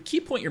the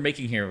key point you're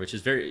making here, which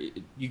is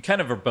you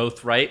kind of are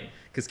both right.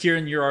 Because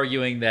Kieran, you're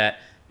arguing that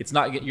you're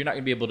not going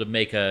to be able to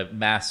make a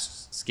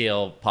mass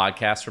scale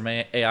podcast from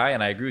AI.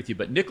 And I agree with you.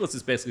 But Nicholas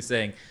is basically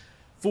saying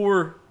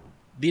for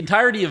the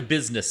entirety of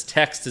business,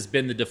 text has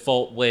been the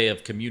default way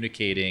of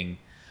communicating,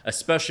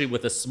 especially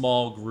with a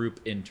small group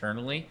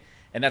internally,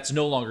 and that's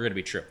no longer going to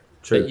be true.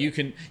 That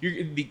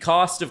the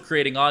cost of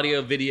creating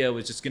audio, video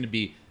is just going to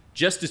be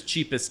just as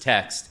cheap as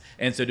text,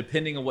 and so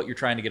depending on what you're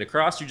trying to get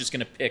across, you're just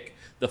going to pick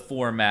the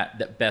format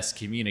that best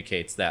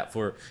communicates that.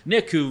 For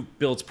Nick, who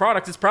builds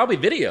product, it's probably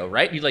video,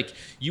 right?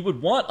 You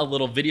would want a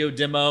little video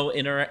demo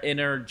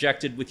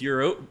interjected with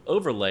your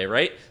overlay,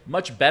 right?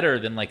 Much better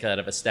than like out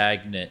of a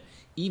stagnant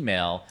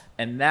email.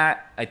 And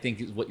that, I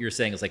think, is what you're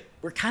saying is like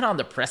we're kind of on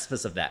the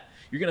precipice of that.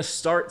 You're going to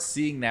start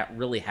seeing that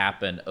really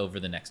happen over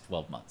the next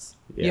 12 months.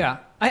 Yeah.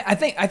 I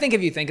think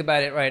if you think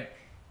about it, right,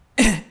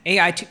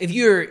 AI, if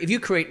you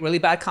create really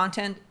bad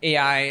content,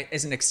 AI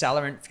is an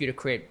accelerant for you to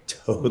create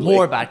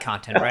more bad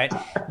content, right?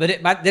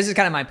 But this is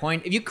kind of my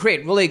point. If you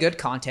create really good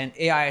content,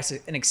 AI is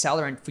an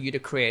accelerant for you to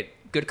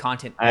create good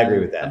content. I agree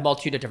with that. A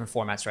multitude of different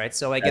formats, right?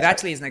 So like it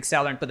actually is an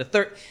accelerant. But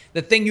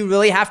the thing you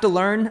really have to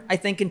learn, I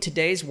think, in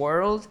today's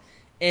world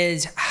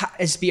is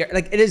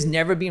it has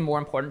never been more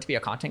important to be a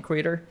content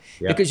creator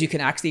because you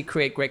can actually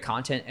create great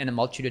content in a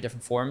multitude of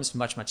different forms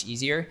much, much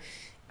easier.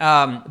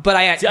 But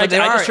I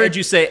just heard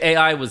you say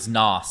AI was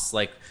NOS,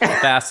 like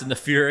Fast and the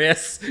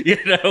Furious,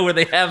 where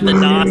they have the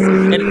NOS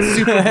and it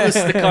super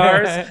boosts the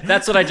cars.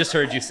 That's what I just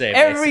heard you say.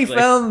 Every basically.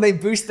 film they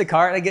boost the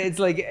car. Like it's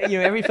like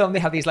every film they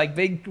have these like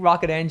big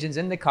rocket engines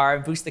in the car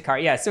and boost the car.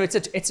 Yeah, so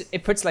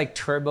it puts like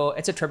turbo.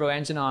 It's a turbo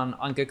engine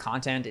on good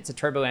content. It's a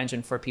turbo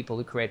engine for people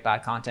who create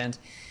bad content.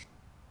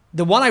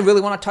 The one I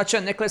really want to touch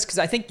on, Nicholas, because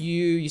I think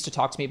you used to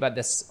talk to me about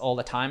this all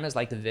the time, is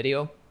like the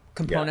video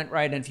component,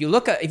 right? And if you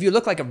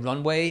look like a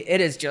runway, it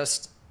is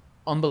just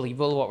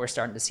unbelievable what we're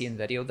starting to see in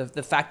video.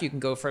 The fact you can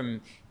go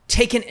from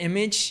take an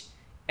image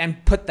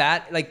and put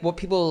that, like what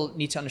people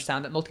need to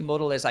understand that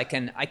multimodal is I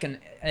can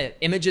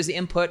image is the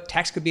input,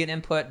 text could be an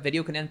input,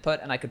 video can input,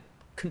 and I could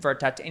convert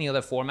that to any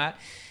other format.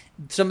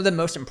 Some of the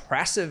most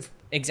impressive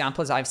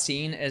examples I've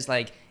seen is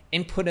like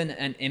inputting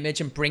an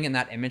image and bringing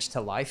that image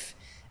to life.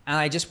 And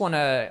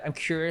I'm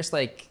curious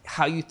like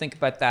how you think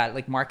about that.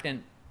 Like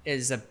marketing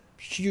is a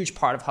huge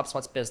part of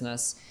HubSpot's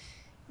business.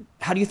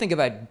 How do you think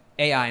about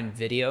AI and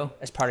video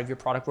as part of your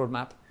product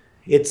roadmap?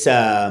 It's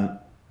so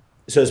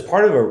as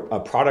part of a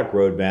product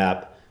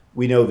roadmap,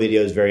 we know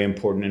video is very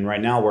important. And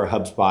right now where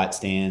HubSpot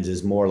stands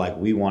is more like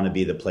we want to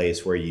be the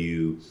place where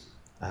you,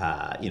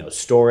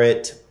 store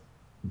it,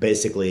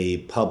 basically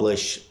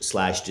publish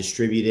 /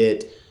 distribute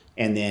it,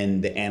 and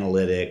then the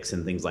analytics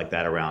and things like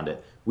that around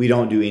it. We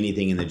don't do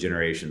anything in the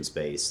generation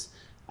space.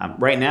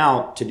 Right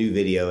now, to do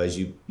video, as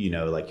you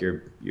know, like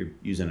you're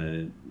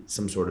using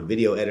some sort of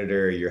video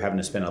editor, you're having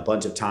to spend a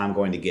bunch of time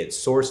going to get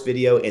source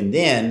video, and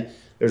then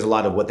there's a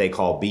lot of what they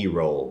call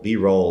B-roll.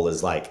 B-roll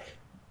is like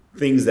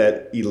things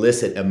that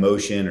elicit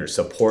emotion or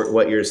support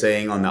what you're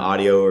saying on the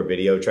audio or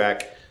video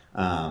track,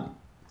 and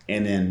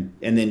then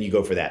you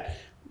go for that.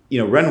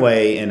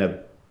 Runway and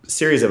a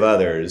series of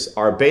others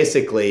are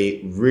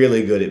basically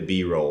really good at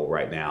B-roll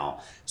right now.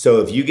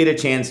 So if you get a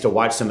chance to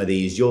watch some of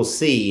these, you'll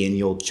see, and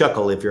you'll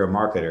chuckle if you're a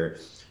marketer,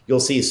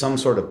 you'll see some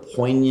sort of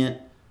poignant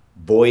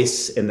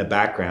voice in the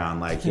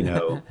background, like,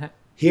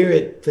 here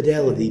at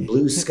Fidelity,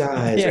 blue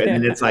skies, right?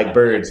 And it's like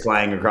birds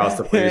flying across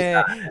the blue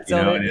skies,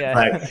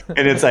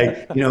 and it's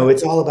like,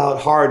 it's all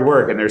about hard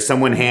work, and there's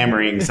someone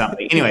hammering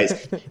something.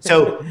 Anyways,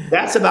 so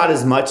that's about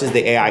as much as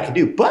the AI can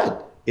do,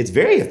 but it's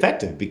very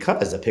effective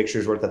because a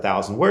picture's worth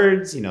 1,000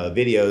 words, a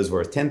video is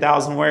worth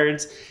 10,000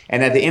 words.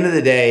 And at the end of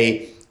the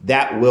day,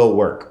 that will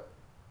work.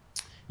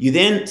 You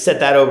then set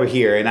that over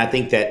here. And I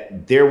think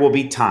that there will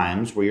be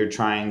times where you're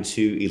trying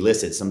to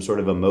elicit some sort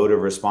of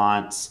emotive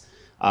response,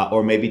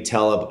 or maybe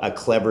tell a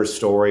clever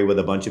story with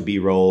a bunch of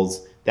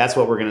B-rolls. That's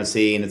what we're going to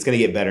see. And it's going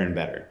to get better and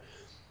better.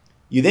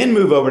 You then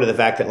move over to the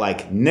fact that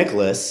like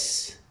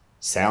Nicholas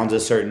sounds a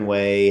certain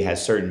way,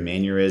 has certain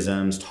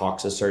mannerisms,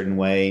 talks a certain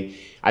way.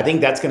 I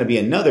think that's going to be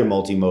another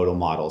multimodal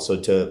model. So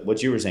to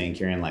what you were saying,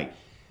 Kieran, like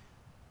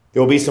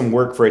there will be some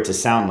work for it to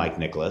sound like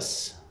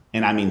Nicholas,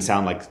 and I mean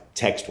sound like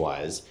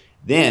text-wise.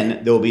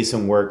 Then there will be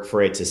some work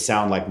for it to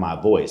sound like my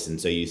voice, and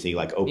so you see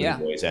like open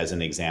voice as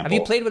an example. Have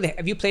you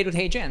played with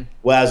Hey Jen?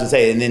 Well, I was going to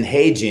say, and then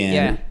Hey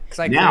Jen.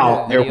 Yeah,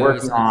 now they're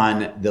working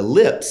on the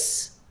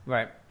lips,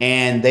 right?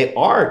 And they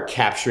are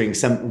capturing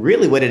some.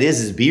 Really, what it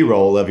is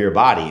B-roll of your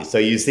body. So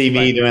you see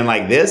me doing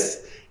like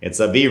this. It's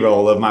a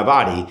B-roll of my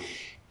body.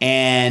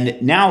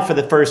 And now for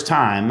the first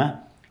time,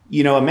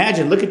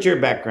 imagine, look at your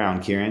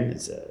background, Kieran.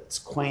 It's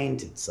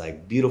quaint. It's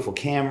like beautiful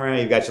camera.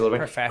 You've got your little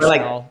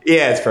professional.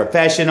 It's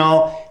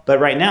professional. But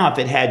right now, if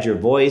it had your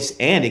voice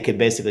and it could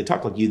basically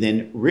talk like you,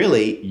 then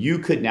really you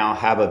could now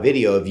have a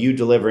video of you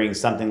delivering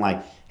something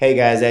like, hey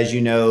guys, as you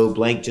know,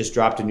 blank just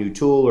dropped a new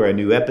tool or a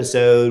new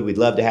episode. We'd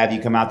love to have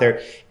you come out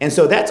there. And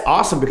so that's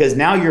awesome because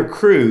now your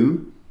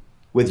crew,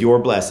 with your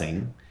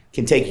blessing,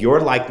 can take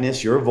your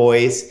likeness, your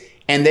voice,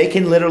 and they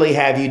can literally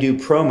have you do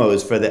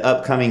promos for the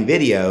upcoming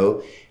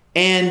video.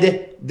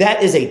 And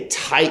that is a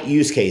tight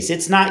use case.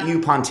 It's not you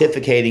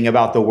pontificating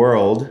about the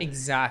world.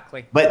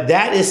 Exactly. But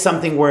that is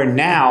something where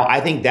now I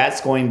think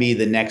that's going to be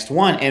the next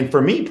one. And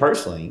for me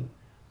personally,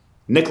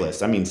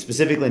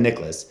 specifically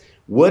Nicholas,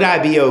 would I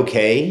be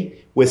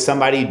okay with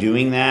somebody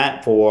doing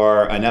that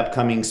for an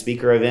upcoming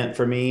speaker event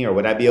for me? Or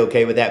would I be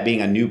okay with that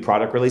being a new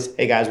product release?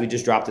 Hey guys, we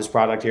just dropped this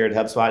product here at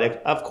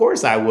HubSpot. Of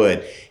course I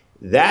would.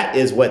 That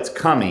is what's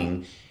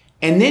coming.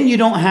 And then you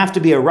don't have to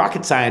be a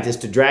rocket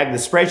scientist to drag the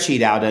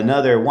spreadsheet out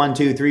another 1,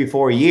 2, 3,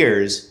 4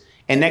 years.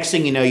 And next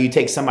thing you know, you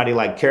take somebody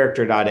like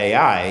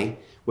Character.ai,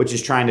 which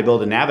is trying to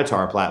build an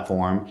avatar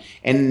platform.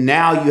 And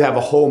now you have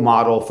a whole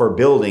model for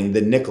building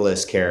the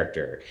Nicholas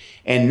character.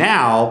 And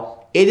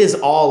now it is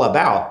all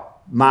about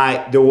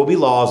there will be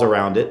laws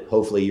around it.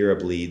 Hopefully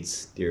Europe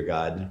leads, dear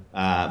God.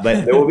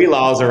 But there will be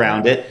laws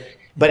around it.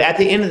 But at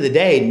the end of the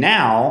day,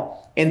 now,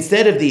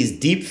 instead of these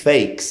deep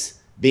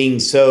fakes being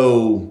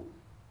so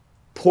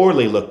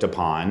poorly looked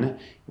upon,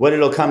 what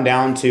it'll come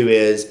down to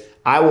is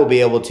I will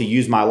be able to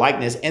use my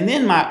likeness, and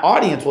then my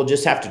audience will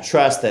just have to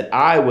trust that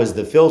I was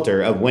the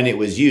filter of when it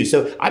was used.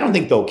 So I don't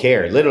think they'll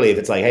care. Literally, if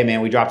it's like, hey man,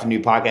 we dropped a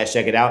new podcast,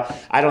 check it out.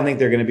 I don't think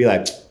they're going to be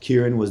like,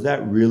 Kieran, was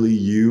that really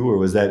you or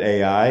was that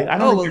AI? I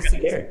don't think they're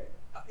going to care.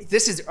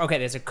 this is okay.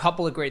 There's a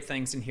couple of great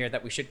things in here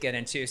that we should get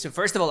into. So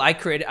first of all, I've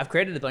created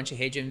a bunch of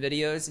HeyGen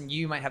videos, and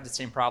you might have the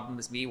same problem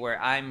as me,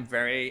 where I'm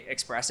very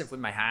expressive with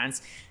my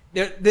hands.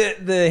 The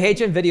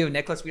HeyGen video of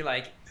Nicholas, we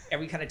like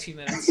every kind of 2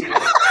 minutes.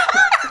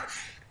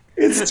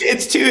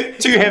 It's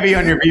too heavy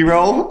on your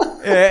B-roll.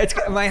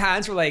 My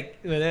hands were like,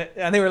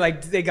 and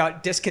they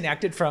got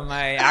disconnected from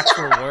my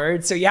actual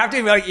words. So you have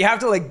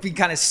to like be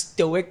kind of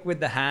stoic with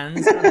the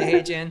hands on the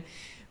HeyGen.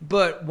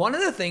 But one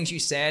of the things you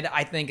said,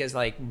 I think, is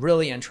like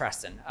really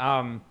interesting.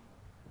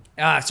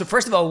 So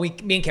first of all,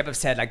 me and Kipp have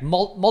said like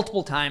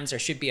multiple times there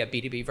should be a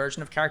B2B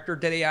version of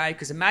character.ai,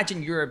 because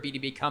imagine you're a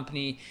B2B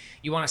company,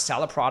 you want to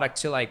sell a product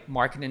to like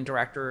marketing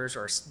directors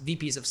or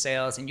VPs of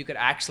sales, and you could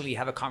actually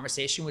have a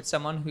conversation with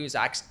someone who's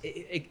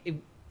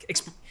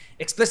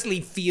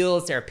explicitly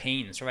feels their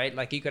pains, right?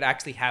 Like you could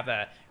actually have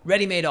a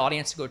ready-made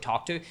audience to go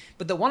talk to.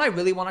 But the one I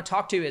really want to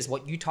talk to is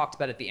what you talked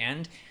about at the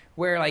end,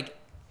 where like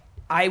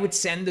I would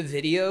send the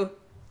video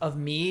of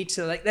me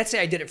to, like, let's say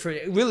I did it for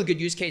a really good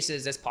use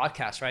cases, this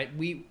podcast, right?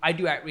 I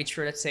do outreach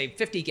for, let's say,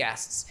 50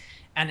 guests.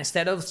 And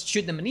instead of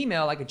shoot them an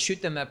email, I could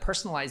shoot them a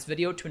personalized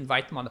video to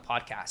invite them on the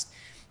podcast.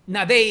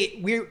 Now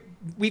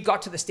we've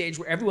got to the stage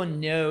where everyone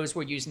knows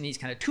we're using these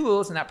kind of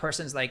tools, and that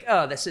person's like,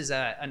 oh, this is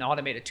an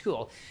automated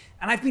tool.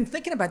 And I've been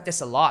thinking about this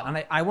a lot,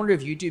 and I wonder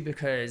if you do,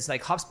 because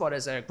like HubSpot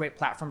is a great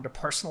platform to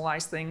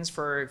personalize things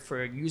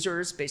for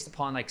users based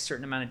upon like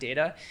certain amount of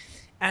data.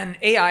 And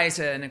AI is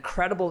it's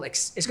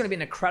going to be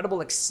an incredible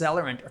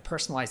accelerant of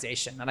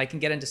personalization. And I can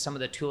get into some of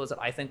the tools that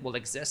I think will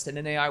exist in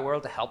an AI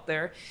world to help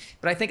there.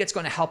 But I think it's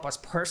going to help us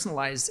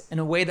personalize in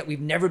a way that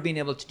we've never been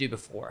able to do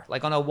before,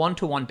 like on a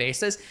one-to-one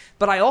basis.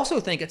 But I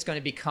also think it's going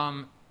to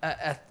become,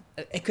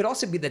 it could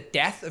also be the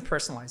death of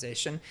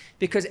personalization,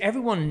 because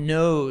everyone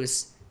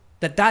knows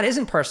that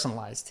isn't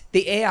personalized.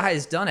 The AI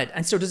has done it.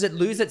 And so does it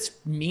lose its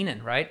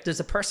meaning, right? Does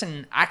a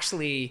person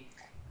actually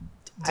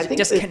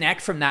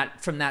disconnect from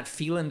that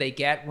feeling they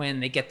get when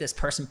they get this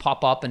person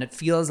pop up and it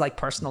feels like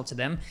personal to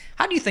them?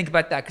 How do you think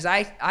about that? Because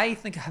I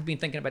think I've been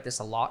thinking about this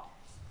a lot.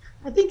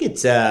 I think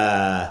it's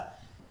I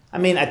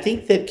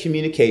think that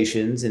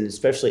communications, and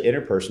especially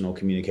interpersonal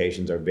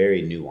communications, are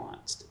very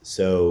nuanced.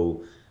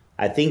 So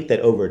I think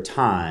that over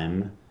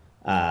time,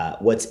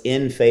 what's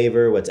in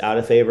favor, what's out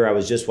of favor. I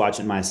was just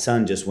watching, my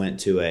son just went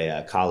to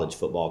a college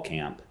football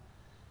camp,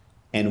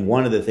 and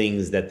one of the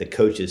things that the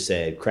coaches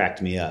said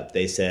cracked me up.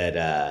 They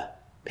said,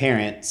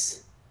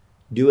 parents,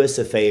 do us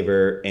a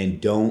favor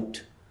and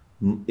don't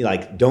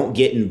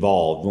get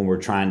involved when we're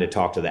trying to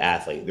talk to the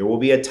athlete. There will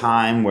be a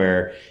time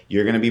where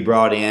you're going to be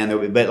brought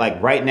in, but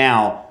like right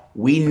now,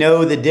 we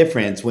know the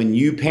difference when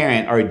you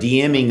parent are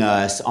DMing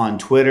us on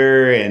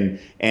Twitter and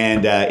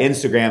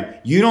Instagram.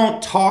 You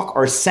don't talk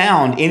or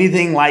sound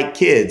anything like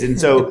kids. And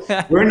so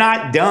we're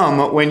not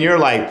dumb when you're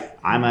like,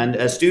 I'm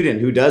a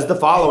student who does the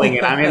following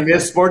and I'm in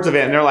this sports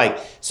event. And they're like,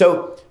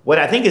 so what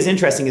I think is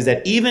interesting is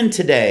that even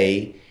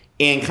today,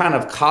 in kind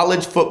of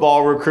college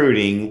football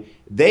recruiting,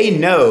 they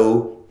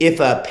know if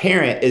a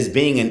parent is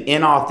being an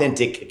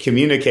inauthentic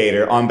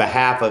communicator on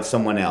behalf of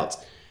someone else.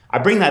 I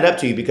bring that up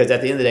to you because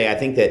at the end of the day, I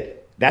think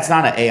that that's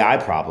not an AI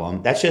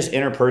problem. That's just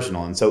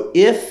interpersonal. And so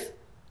if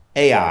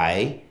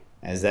AI,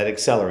 as that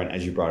accelerant,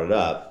 as you brought it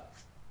up,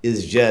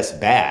 is just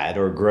bad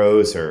or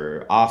gross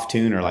or off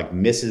tune or like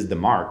misses the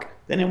mark,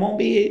 then it won't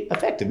be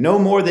effective. No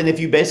more than if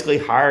you basically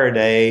hired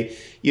an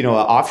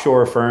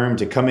offshore firm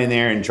to come in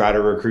there and try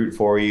to recruit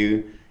for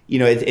you.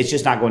 It's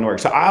just not going to work.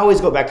 So I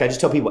always go back to, I just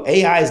tell people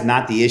AI is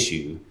not the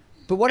issue.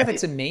 But what if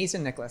it's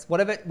amazing, Nicholas?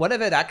 What if I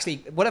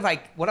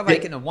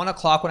can at 1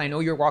 o'clock when I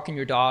know you're walking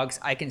your dogs,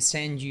 I can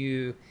send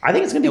you I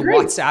think it's gonna be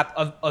great.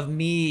 WhatsApp of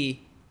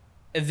me,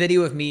 a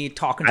video of me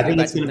talking to you. I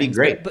think it's gonna be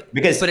great. But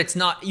it's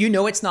not,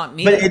 it's not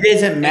me. But it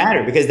doesn't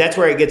matter, because that's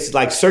where it gets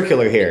like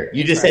circular here.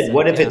 You just said,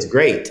 what if it's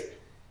great?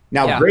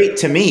 Now, great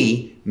to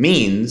me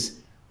means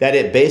that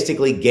it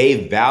basically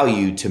gave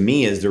value to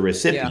me as the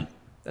recipient.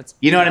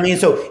 You know what I mean?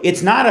 So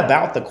it's not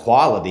about the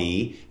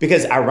quality,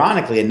 because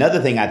ironically,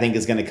 another thing I think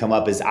is going to come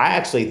up is I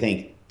actually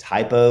think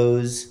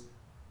typos,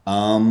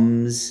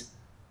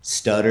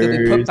 stutters. They'll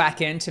be put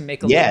back in to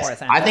make a little more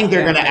authentic. I think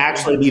they're going to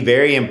actually be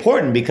very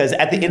important, because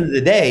at the end of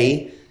the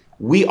day,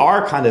 we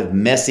are kind of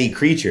messy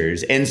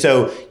creatures. And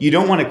so you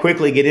don't want to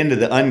quickly get into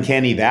the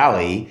uncanny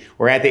valley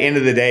where at the end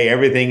of the day,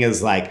 everything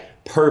is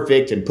like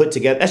perfect and put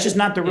together. That's just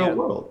not the real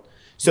world.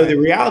 So the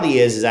reality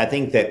is I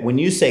think that when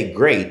you say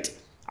great,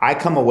 I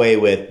come away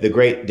with the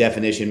great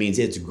definition means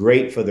it's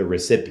great for the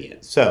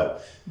recipient. So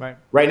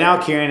right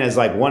now, Kieran is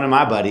like one of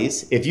my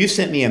buddies. If you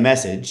sent me a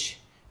message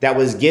that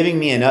was giving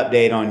me an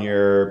update on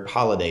your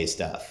holiday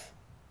stuff,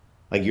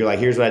 like you're like,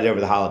 here's what I did over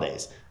the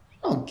holidays.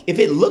 If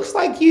it looks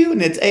like you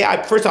and it's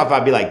AI, first off,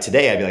 I'd be like,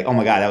 oh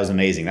my God, that was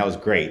amazing. That was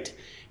great.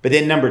 But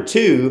then number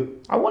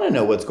two, I want to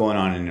know what's going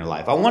on in your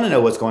life. I want to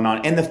know what's going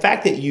on. And the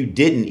fact that you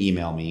didn't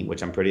email me,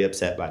 which I'm pretty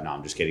upset by. No,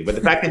 I'm just kidding. But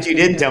the fact that you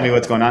didn't tell me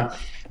what's going on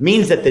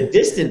means that the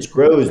distance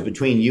grows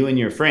between you and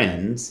your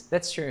friends.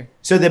 That's true.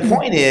 So the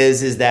point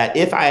is that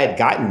if I had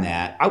gotten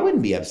that, I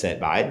wouldn't be upset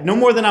by it. No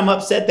more than I'm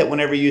upset that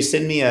whenever you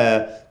send me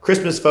a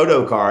Christmas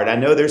photo card, I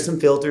know there's some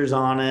filters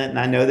on it and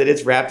I know that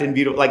it's wrapped in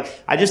beautiful.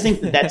 Like, I just think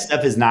that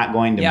stuff is not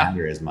going to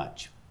matter as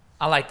much.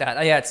 I like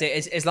that. Yeah,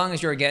 it's as long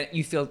as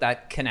you feel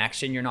that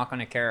connection, you're not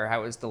going to care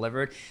how it's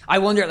delivered. I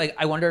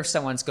wonder if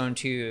someone's going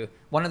to,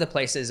 one of the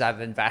places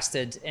I've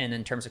invested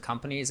in terms of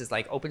companies is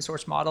like open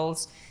source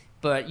models.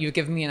 But you've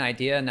given me an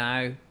idea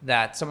now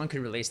that someone could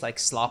release like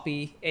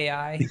sloppy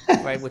AI,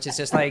 right? Which is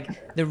just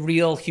like the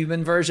real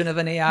human version of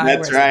an AI.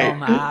 That's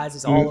right.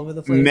 It's all over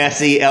the place.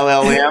 Messy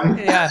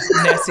LLM. Yeah,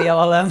 messy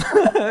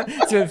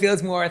LLM. So it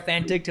feels more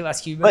authentic to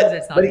us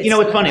humans. But you know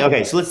what's funny?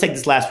 Okay, so let's take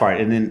this last part,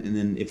 and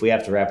then if we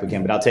have to wrap, we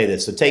can. But I'll tell you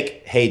this. So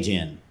take Hey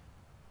Jen.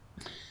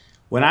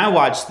 When I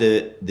watched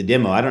the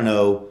demo, I don't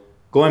know,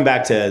 going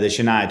back to the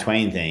Shania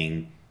Twain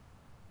thing,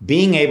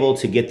 being able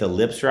to get the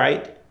lips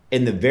right.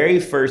 In the very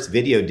first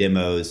video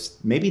demos,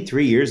 maybe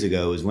 3 years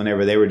ago was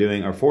whenever they were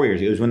doing, or 4 years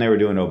ago, it was when they were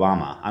doing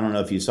Obama. I don't know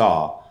if you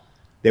saw.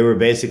 They were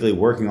basically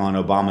working on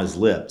Obama's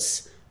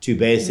lips to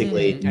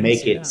basically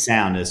make it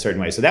sound a certain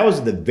way. So that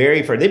was the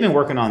very first. They've been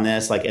working on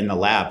this like in the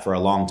lab for a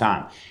long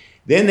time.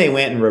 Then they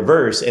went in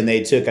reverse and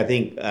they took, I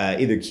think,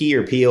 either Keen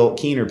or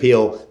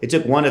Peele. They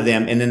took one of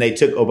them and then they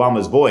took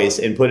Obama's voice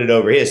and put it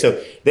over his.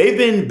 So they've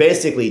been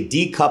basically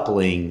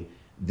decoupling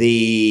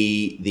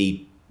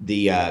the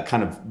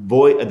kind of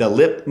the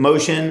lip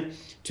motion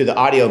to the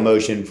audio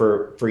motion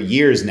for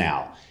years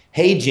now.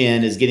 Hey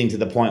Jen is getting to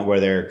the point where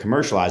they're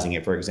commercializing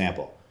it, for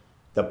example.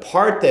 The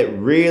part that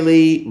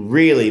really,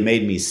 really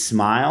made me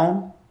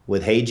smile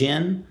with Hey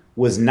Jen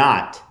was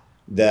not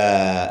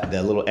the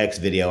little X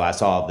video I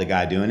saw of the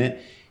guy doing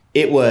it.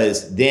 It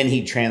was, then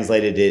he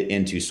translated it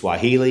into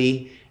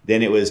Swahili,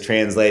 then it was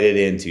translated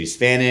into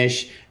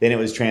Spanish, then it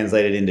was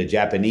translated into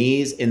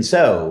Japanese. And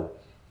so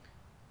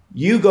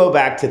you go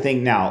back to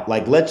think now,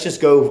 like, let's just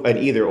go an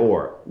either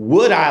or.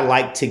 Would I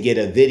like to get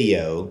a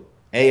video,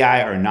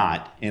 AI or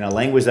not, in a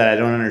language that I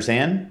don't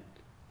understand?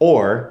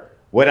 Or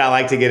would I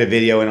like to get a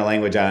video in a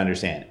language I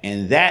understand?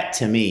 And that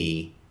to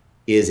me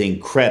is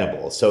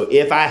incredible. So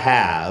if I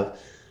have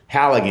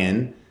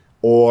Halligan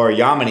or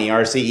Yamini,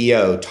 our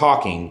CEO,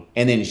 talking,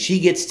 and then she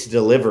gets to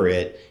deliver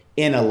it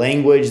in a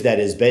language that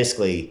is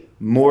basically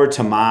more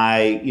to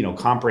my,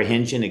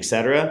 comprehension,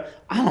 etc.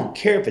 I don't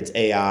care if it's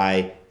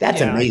AI. That's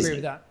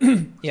amazing. I agree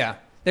with that. Yeah.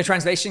 The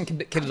translation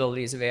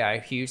capabilities of AI are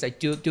huge. Like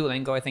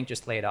Duolingo, I think,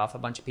 just laid off a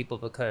bunch of people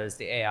because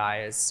the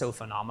AI is so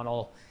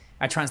phenomenal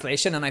at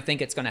translation. And I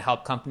think it's going to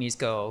help companies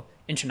go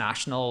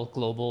international,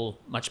 global,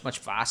 much, much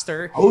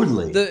faster.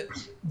 Totally.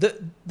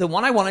 The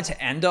one I wanted to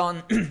end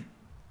on,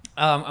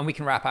 and we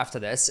can wrap after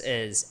this,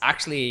 is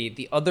actually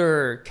the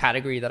other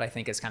category that I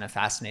think is kind of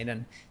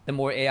fascinating. The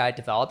more AI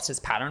develops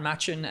is pattern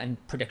matching and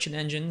prediction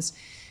engines.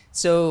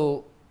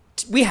 So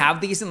we have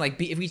these in like,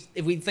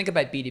 if we think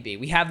about B2B,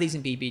 we have these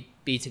in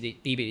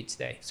B2B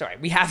today. Sorry,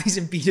 we have these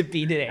in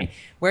B2B today,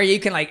 where you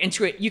can like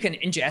you can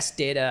ingest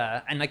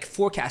data and like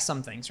forecast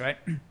some things, right?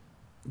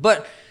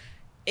 But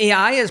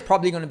AI is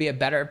probably going to be a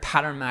better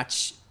pattern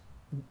match,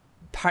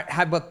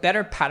 have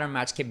better pattern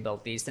match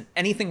capabilities than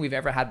anything we've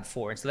ever had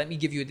before. And so let me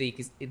give you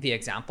the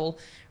example,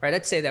 right?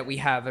 Let's say that we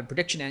have a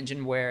prediction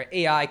engine where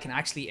AI can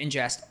actually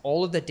ingest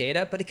all of the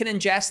data, but it can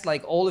ingest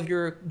like all of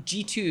your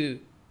G2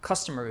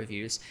 customer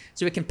reviews.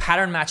 So it can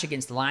pattern match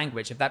against the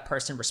language. If that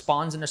person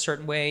responds in a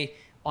certain way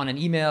on an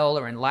email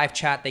or in live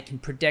chat, they can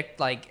predict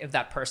like if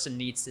that person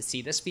needs to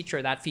see this feature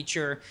or that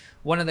feature.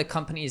 One of the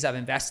companies I've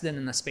invested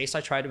in the space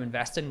I tried to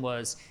invest in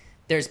was,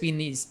 there's been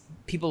these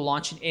people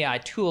launching AI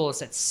tools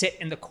that sit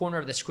in the corner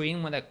of the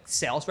screen when a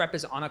sales rep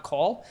is on a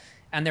call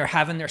and they're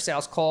having their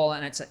sales call,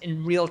 and it's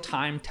in real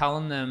time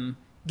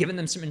giving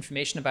them some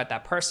information about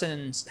that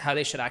person, how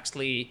they should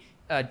actually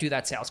do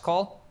that sales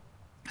call.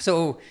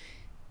 So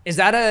is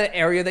that an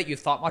area that you've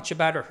thought much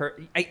about or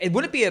heard?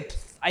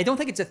 I don't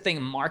think it's a thing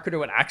a marketer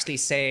would actually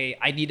say,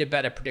 I need a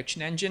better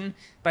prediction engine,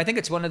 but I think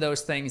it's one of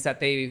those things that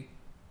they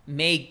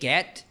may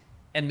get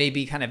and may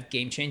be kind of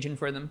game changing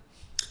for them.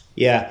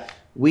 Yeah.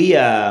 We,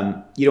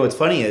 what's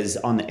funny is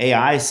on the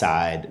AI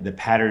side, the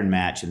pattern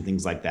match and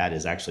things like that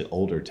is actually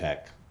older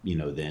tech,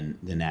 than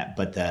that.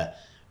 But the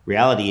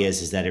reality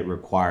is that it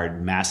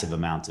required massive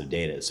amounts of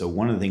data. So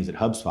one of the things at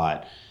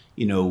HubSpot,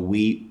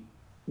 we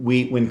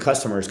when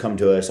customers come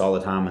to us all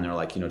the time and they're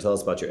like, tell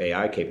us about your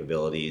AI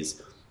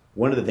capabilities.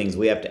 One of the things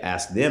we have to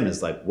ask them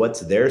is like,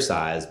 what's their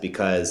size?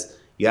 Because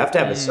you have to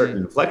have a certain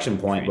inflection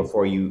point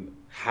before you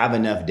have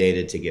enough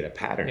data to get a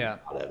pattern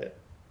out of it.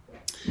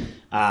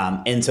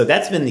 And so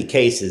that's been the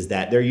case, is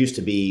that there used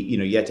to be,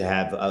 you had to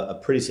have a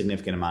pretty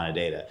significant amount of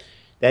data.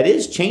 That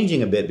is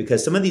changing a bit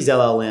because some of these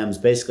LLMs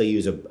basically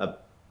use a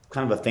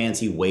kind of a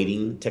fancy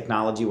weighting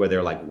technology where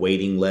they're like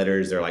weighting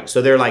letters.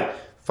 They're like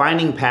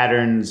finding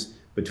patterns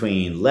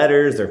between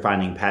letters. They're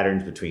finding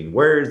patterns between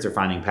words. They're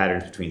finding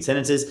patterns between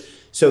sentences.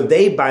 So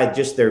they, by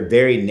just their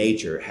very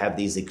nature, have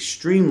these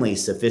extremely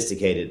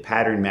sophisticated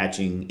pattern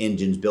matching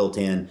engines built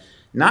in,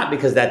 not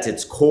because that's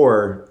its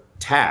core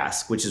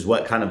task, which is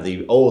what kind of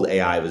the old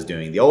AI was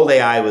doing. The old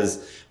AI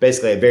was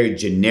basically a very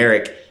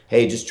generic,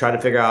 hey, just try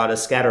to figure out a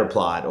scatter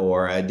plot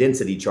or a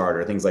density chart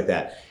or things like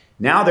that.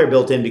 Now they're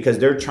built in because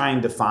they're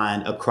trying to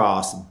find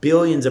across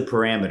billions of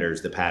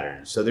parameters the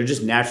patterns. So they're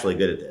just naturally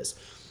good at this.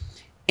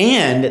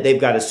 And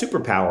they've got a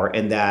superpower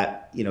in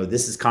that, you know,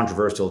 this is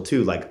controversial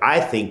too. Like, I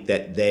think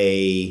that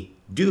they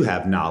do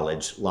have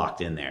knowledge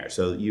locked in there.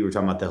 So you were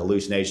talking about the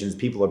hallucinations.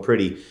 People are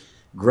pretty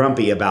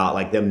grumpy about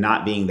like them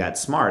not being that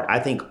smart. I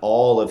think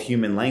all of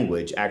human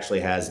language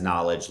actually has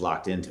knowledge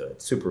locked into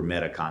it. Super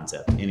meta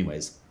concept.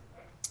 Anyways.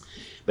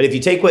 But if you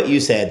take what you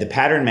said, the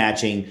pattern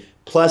matching,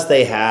 plus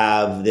they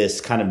have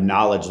this kind of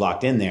knowledge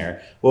locked in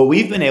there. Well,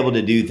 we've been able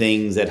to do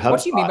things at HubSpot.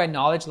 What do you mean by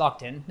knowledge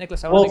locked in,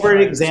 Nicholas? Well, for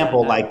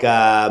example, like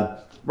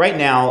right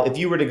now, if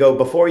you were to go,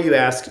 before you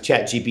ask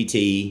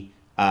ChatGPT,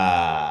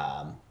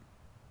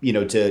 you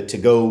know, to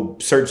go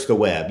search the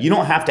web, you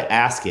don't have to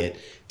ask it,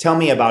 tell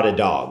me about a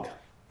dog.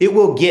 It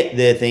will get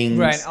the things.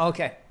 Right,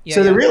 okay. Yeah,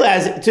 so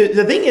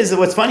the thing is,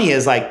 what's funny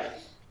is like,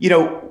 you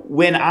know,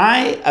 when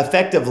I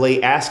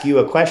effectively ask you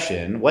a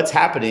question, what's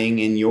happening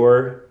in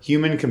your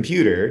human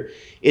computer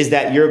is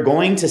that you're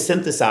going to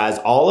synthesize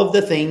all of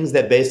the things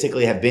that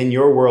basically have been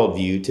your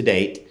worldview to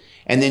date,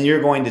 and then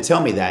you're going to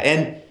tell me that.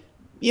 And,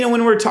 you know,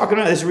 when we're talking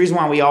about this, is the reason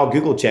why we all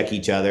Google check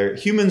each other.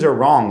 Humans are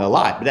wrong a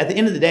lot. But at the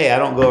end of the day, I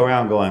don't go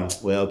around going,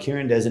 well,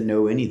 Kieran doesn't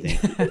know anything.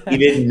 He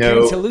didn't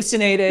know. He's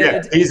hallucinated.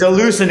 Yeah, he's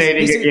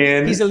hallucinating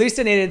again. He's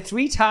hallucinated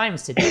 3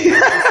 times today.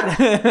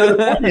 So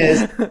the point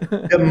is,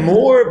 the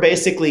more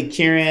basically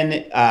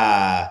Kieran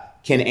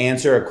can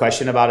answer a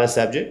question about a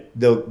subject,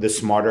 the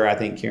smarter I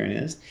think Kieran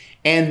is.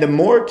 And the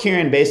more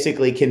Kieran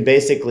basically can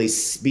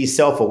be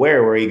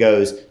self-aware, where he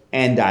goes,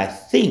 and I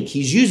think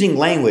he's using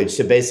language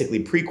to basically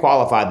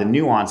pre-qualify the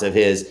nuance of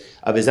his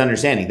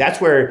understanding.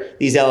 That's where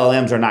these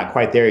LLMs are not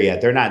quite there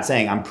yet. They're not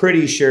saying, I'm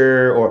pretty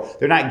sure, or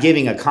they're not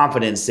giving a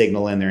confidence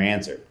signal in their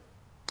answer.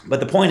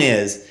 But the point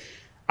is,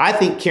 I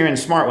think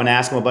Kieran's smart when I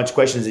ask him a bunch of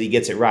questions that he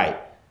gets it right.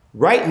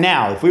 Right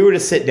now, if we were to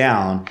sit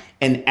down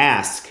and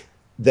ask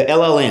the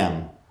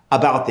LLM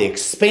about the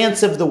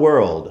expanse of the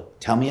world,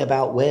 tell me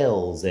about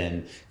whales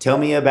and tell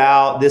me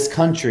about this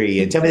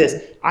country and tell me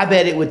this, I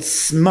bet it would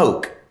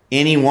smoke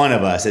any one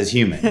of us as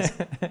humans.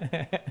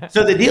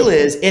 So the deal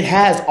is, it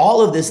has all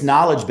of this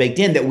knowledge baked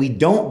in that we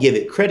don't give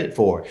it credit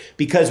for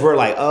because we're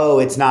like, oh,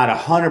 it's not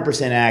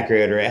 100%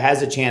 accurate or it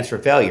has a chance for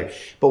failure.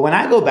 But when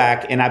I go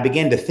back and I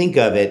begin to think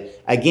of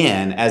it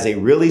again as a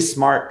really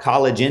smart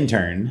college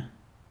intern,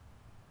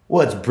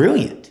 well, it's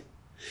brilliant. Right.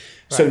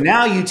 So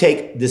now you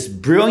take this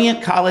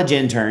brilliant college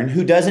intern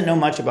who doesn't know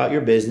much about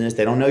your business.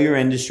 They don't know your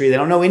industry. They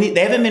don't know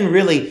they haven't been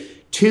really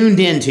tuned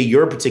into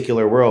your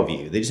particular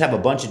worldview. They just have a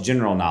bunch of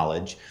general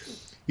knowledge.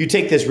 You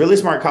take this really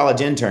smart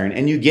college intern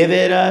and you give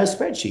it a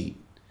spreadsheet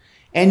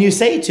and you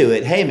say to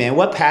it, hey man,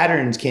 what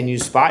patterns can you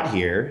spot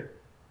here?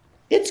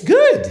 It's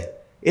good.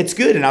 It's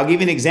good. And I'll give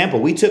you an example.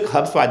 We took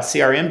HubSpot's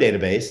CRM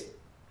database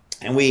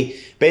and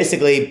we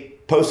basically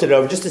posted it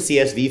over just a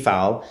CSV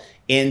file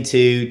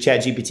into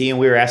ChatGPT, and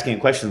we were asking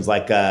it questions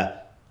like,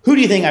 who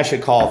do you think I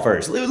should call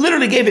first?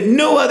 Literally gave it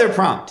no other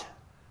prompt.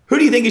 Who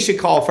do you think you should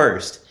call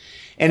first?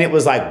 And it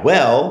was like,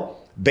 well,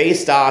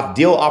 based off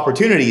deal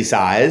opportunity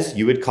size,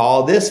 you would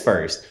call this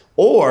first.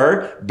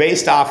 Or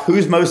based off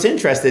who's most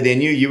interested in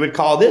you, you would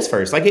call this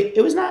first. Like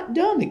it was not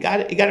dumb. It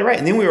got it right.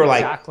 And then we were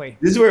like, exactly.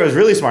 This is where it was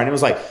really smart. And it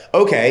was like,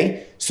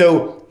 okay,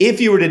 so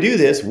if you were to do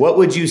this, what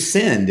would you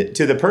send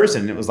to the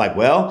person? And it was like,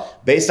 well,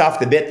 based off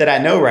the bit that I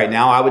know right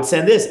now, I would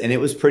send this. And it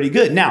was pretty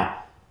good.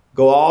 Now,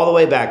 go all the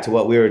way back to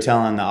what we were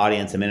telling the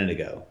audience a minute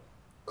ago.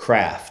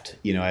 Craft,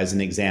 as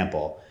an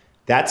example.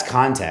 That's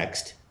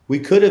context. We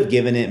could have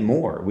given it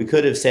more. We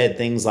could have said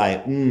things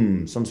like,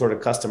 some sort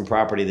of custom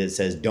property that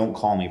says, don't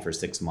call me for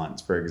 6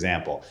 months, for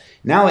example.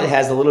 Now it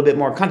has a little bit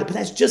more content, but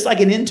that's just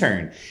like an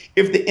intern.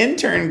 If the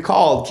intern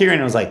called Kieran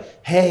and was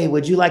like, hey,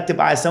 would you like to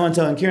buy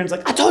so-and-so? And Kieran's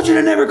like, I told you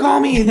to never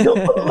call me.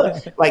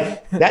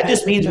 Like, that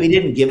just means we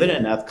didn't give it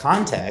enough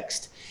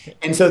context.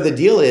 And so the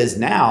deal is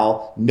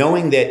now,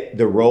 knowing that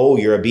the role,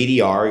 you're a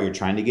BDR, you're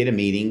trying to get a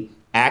meeting,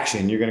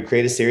 action, you're going to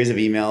create a series of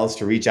emails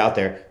to reach out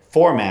there,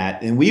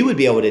 format, and we would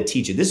be able to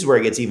teach it. This is where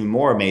it gets even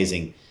more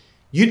amazing.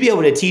 You'd be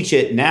able to teach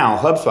it now,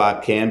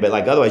 HubSpot can, but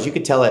like otherwise you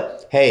could tell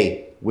it,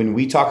 hey, when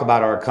we talk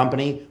about our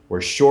company, we're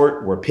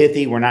short, we're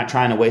pithy, we're not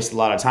trying to waste a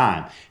lot of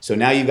time. So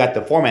now you've got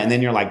the format, and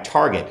then you're like,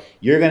 target.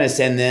 You're going to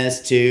send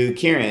this to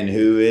Kieran,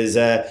 who is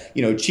a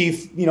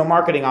chief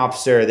marketing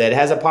officer that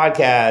has a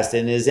podcast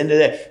and is into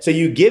that. So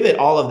you give it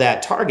all of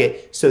that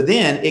target. So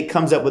then it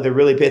comes up with a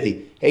really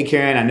pithy. Hey,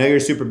 Kieran, I know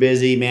you're super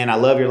busy, man. I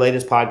love your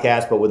latest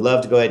podcast, but would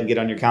love to go ahead and get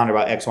on your calendar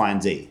about X, Y,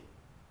 and Z.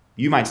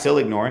 You might still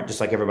ignore it,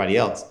 just like everybody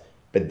else.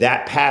 But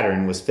that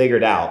pattern was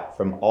figured out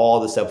from all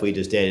the stuff we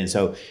just did. And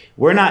so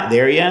we're not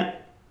there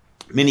yet.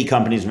 Many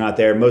companies are not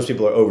there. Most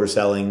people are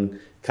overselling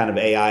kind of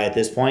AI at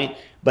this point.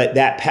 But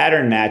that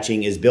pattern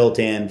matching is built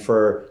in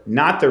for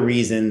not the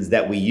reasons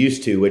that we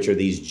used to, which are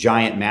these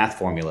giant math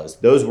formulas.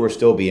 Those will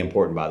still be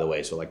important, by the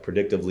way. So like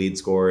predictive lead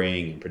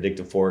scoring and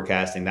predictive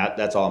forecasting,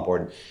 that's all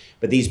important.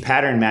 But these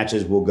pattern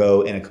matches will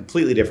go in a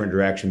completely different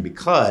direction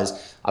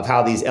because of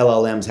how these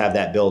LLMs have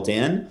that built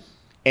in.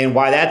 And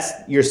why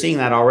you're seeing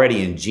that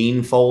already in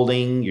gene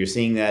folding. You're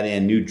seeing that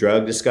in new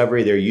drug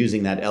discovery. They're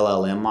using that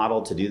LLM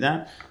model to do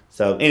that.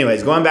 So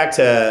anyways, going back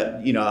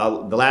to,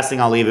 the last thing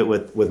I'll leave it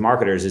with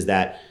marketers is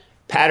that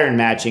pattern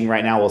matching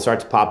right now will start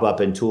to pop up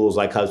in tools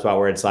like HubSpot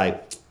where it's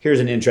like, here's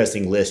an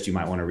interesting list you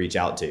might want to reach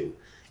out to.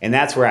 And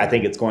that's where I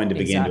think it's going to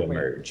begin to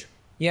emerge.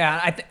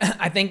 Yeah,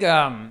 I think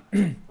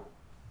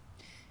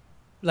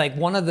like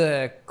one of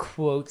the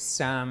quotes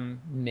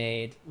Sam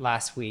made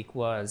last week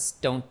was,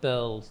 don't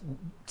build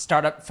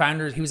startup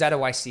founders. He was at a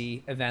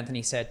YC event and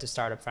he said to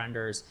startup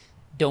founders,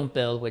 don't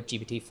build with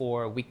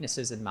GPT-4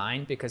 weaknesses in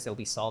mind because they'll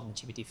be solved in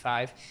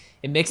GPT-5.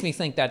 It makes me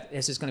think that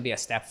this is going to be a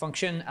step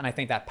function. And I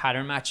think that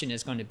pattern matching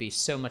is going to be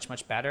so much,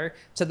 much better,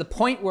 to the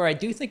point where I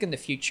do think in the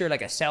future,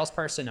 like a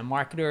salesperson, a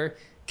marketer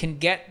can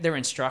get their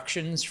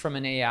instructions from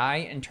an AI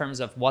in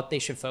terms of what they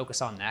should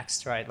focus on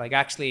next, right? Like,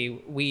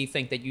 actually, we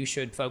think that you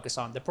should focus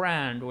on the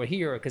brand or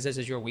here because this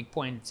is your weak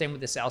point. Same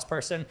with the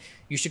salesperson.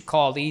 You should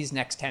call these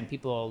next 10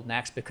 people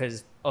next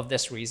because of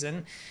this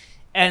reason.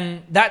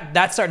 And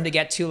that's starting to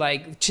get to,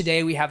 like,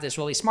 today we have this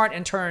really smart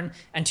intern.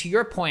 And to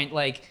your point,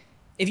 like,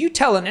 if you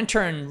tell an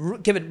intern,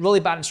 give it really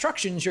bad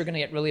instructions, you're going to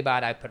get really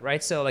bad output,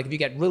 right? So like if you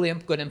get really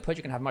good input,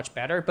 you're going to have much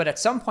better. But at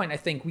some point, I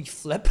think we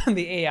flip and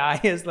the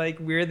AI is like,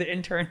 we're the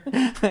intern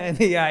and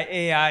the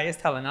AI is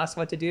telling us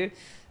what to do.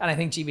 And I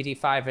think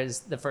GPT-5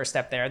 is the first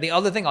step there. The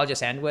other thing I'll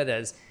just end with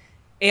is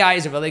AI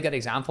is a really good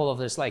example of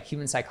this like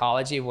human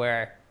psychology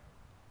where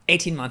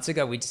 18 months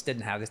ago, we just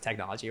didn't have this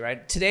technology,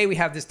 right? Today, we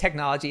have this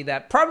technology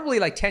that probably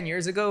like 10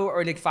 years ago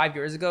or like 5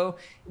 years ago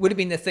would have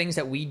been the things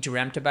that we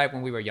dreamt about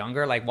when we were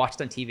younger, like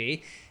watched on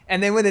TV.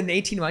 And then within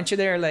 18 months, you're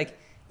there like,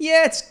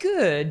 yeah, it's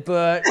good,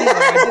 but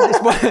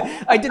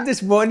I did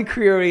this one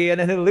query and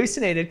it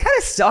hallucinated. Kind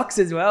of sucks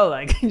as well.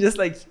 Like just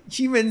like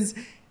humans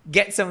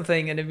get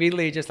something and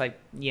immediately just like,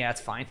 yeah,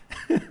 it's fine.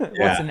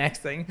 What's the next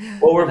thing?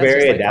 Well, we're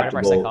very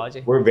adaptable.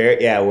 We're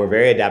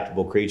very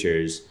adaptable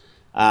creatures.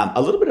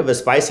 A little bit of a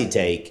spicy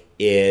take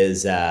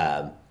is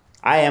I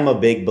am a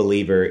big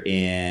believer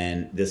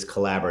in this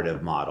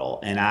collaborative model,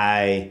 and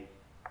I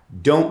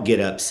don't get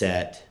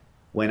upset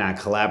when I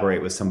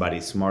collaborate with somebody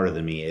smarter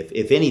than me.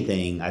 If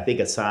anything, I think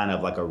a sign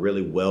of like a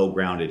really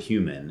well-grounded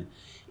human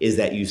is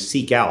that you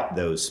seek out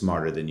those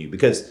smarter than you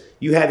because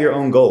you have your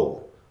own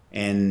goal,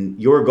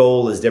 and your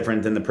goal is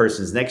different than the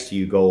person's next to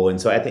you goal. And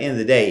so at the end of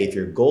the day, if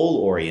you're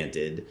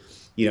goal-oriented,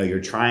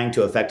 you're trying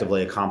to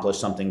effectively accomplish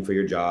something for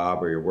your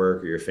job or your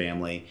work or your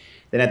family,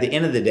 then at the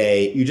end of the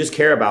day, you just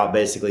care about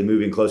basically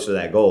moving closer to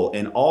that goal.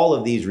 And all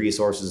of these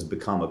resources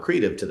become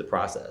accretive to the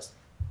process.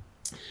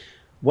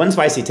 One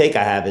spicy take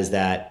I have is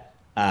that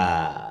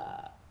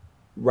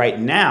right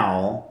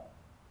now,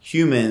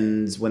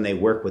 humans, when they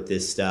work with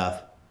this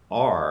stuff,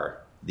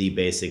 are the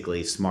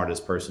basically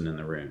smartest person in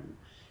the room.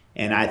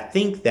 And I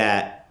think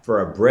that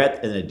for a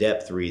breadth and a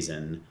depth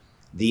reason,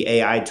 the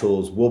AI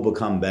tools will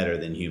become better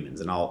than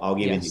humans. And I'll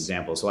give you an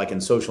example. So like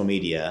in social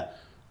media,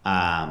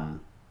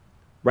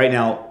 right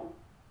now,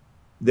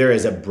 there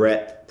is a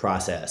breadth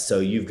process. So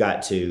you've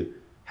got to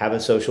have a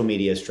social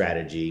media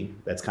strategy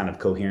that's kind of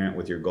coherent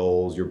with your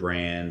goals, your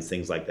brands,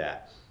 things like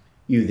that.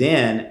 You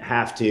then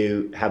have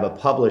to have a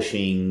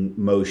publishing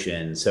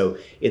motion. So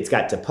it's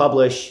got to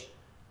publish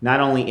not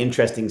only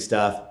interesting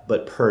stuff,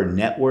 but per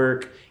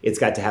network. It's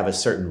got to have a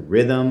certain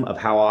rhythm of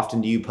how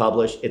often do you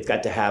publish. It's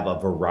got to have a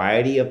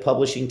variety of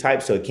publishing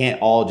types. So it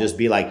can't all just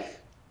be like,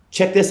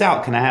 check this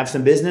out. Can I have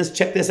some business?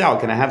 Check this out.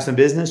 Can I have some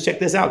business? Check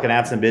this out. Can I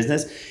have some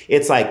business?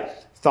 It's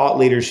like thought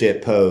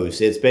leadership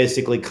posts. It's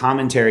basically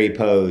commentary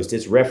posts.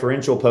 It's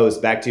referential posts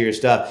back to your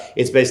stuff.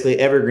 It's basically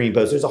evergreen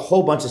posts. There's a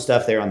whole bunch of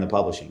stuff there on the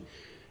publishing.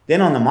 Then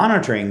on the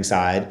monitoring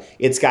side,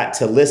 it's got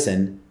to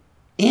listen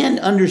and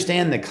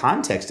understand the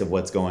context of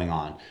what's going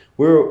on.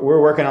 We're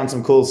working on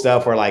some cool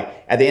stuff where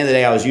like at the end of the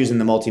day, I was using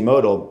the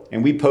multimodal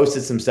and we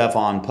posted some stuff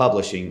on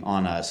publishing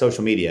on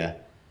social media.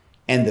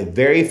 And the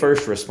very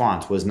first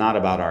response was not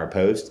about our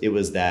post. It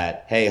was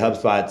that, hey,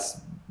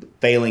 HubSpot's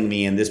failing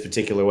me in this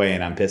particular way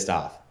and I'm pissed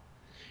off.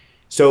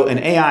 So an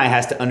AI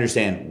has to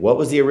understand what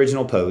was the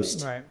original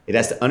post. Right. It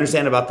has to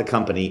understand about the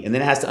company, and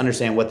then it has to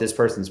understand what this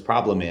person's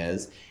problem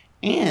is,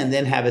 and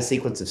then have a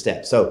sequence of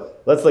steps. So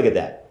let's look at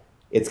that.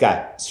 It's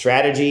got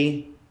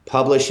strategy,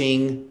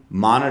 publishing,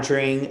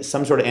 monitoring,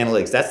 some sort of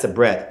analytics. That's the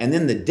breadth. And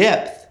then the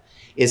depth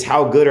is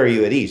how good are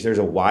you at each. There's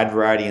a wide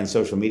variety in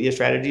social media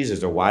strategies.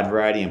 There's a wide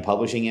variety in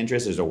publishing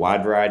interests. There's a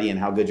wide variety in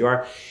how good you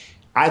are.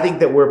 I think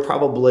that we're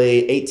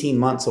probably 18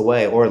 months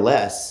away or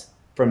less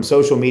from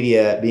social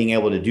media being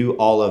able to do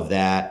all of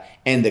that.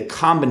 And the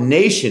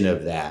combination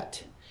of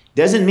that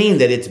doesn't mean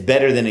that it's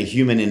better than a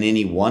human in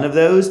any one of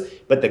those,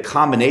 but the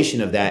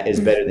combination of that is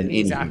better than any.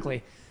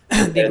 Exactly.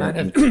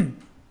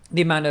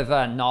 The amount of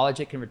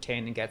knowledge it can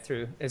retain and get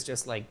through is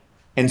just like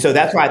And so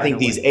that's why I think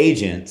these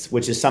agents,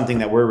 which is something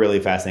that we're really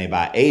fascinated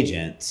by,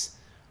 agents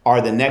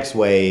are the next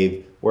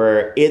wave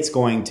where it's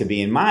going to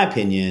be, in my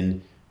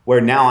opinion,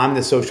 where now I'm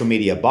the social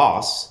media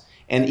boss.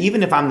 And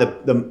even if I'm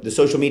the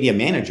social media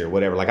manager,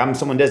 whatever, like I'm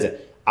someone does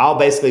it, I'll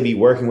basically be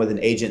working with an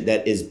agent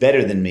that is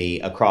better than me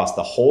across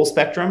the whole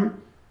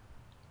spectrum.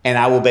 And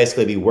I will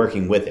basically be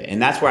working with it.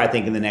 And that's where I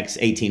think in the next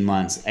 18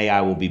 months, AI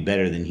will be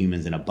better than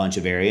humans in a bunch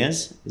of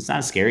areas. It's not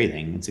a scary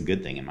thing. It's a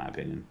good thing, in my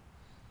opinion.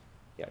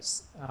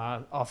 Yes.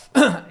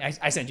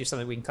 I sent you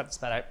something. We can cut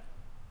this out.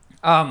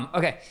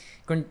 Okay.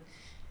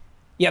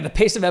 Yeah, the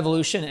pace of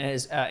evolution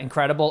is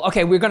incredible.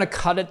 Okay, we're going to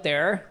cut it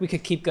there. We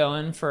could keep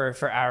going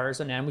for hours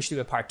on end. We should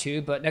do a part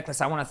 2. But Nicholas,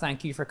 I want to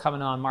thank you for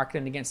coming on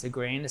Marketing Against the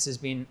Grain. This has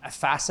been a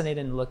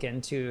fascinating look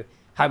into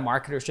how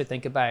marketers should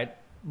think about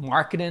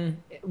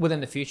marketing within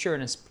the future,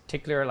 and in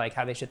particular, like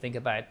how they should think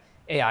about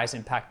AI's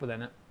impact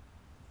within it.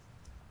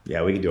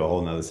 Yeah, we could do a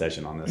whole nother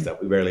session on this stuff.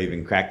 We barely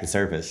even cracked the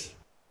surface.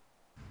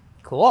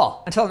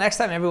 Cool. Until next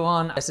time,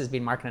 everyone, this has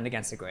been Marketing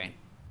Against the Grain.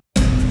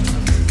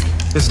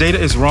 This data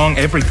is wrong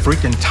every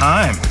freaking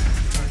time.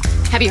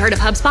 Have you heard of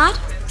Hubspot?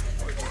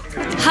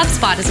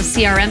 Hubspot is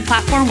a CRM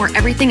platform where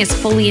everything is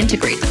fully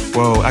integrated.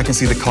 Whoa, I can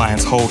see the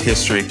client's whole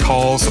history,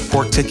 calls,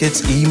 support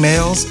tickets,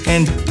 emails,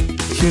 and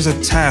here's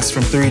a task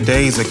from 3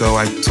 days ago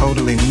I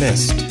totally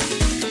missed.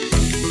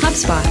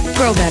 HubSpot.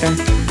 Grow better.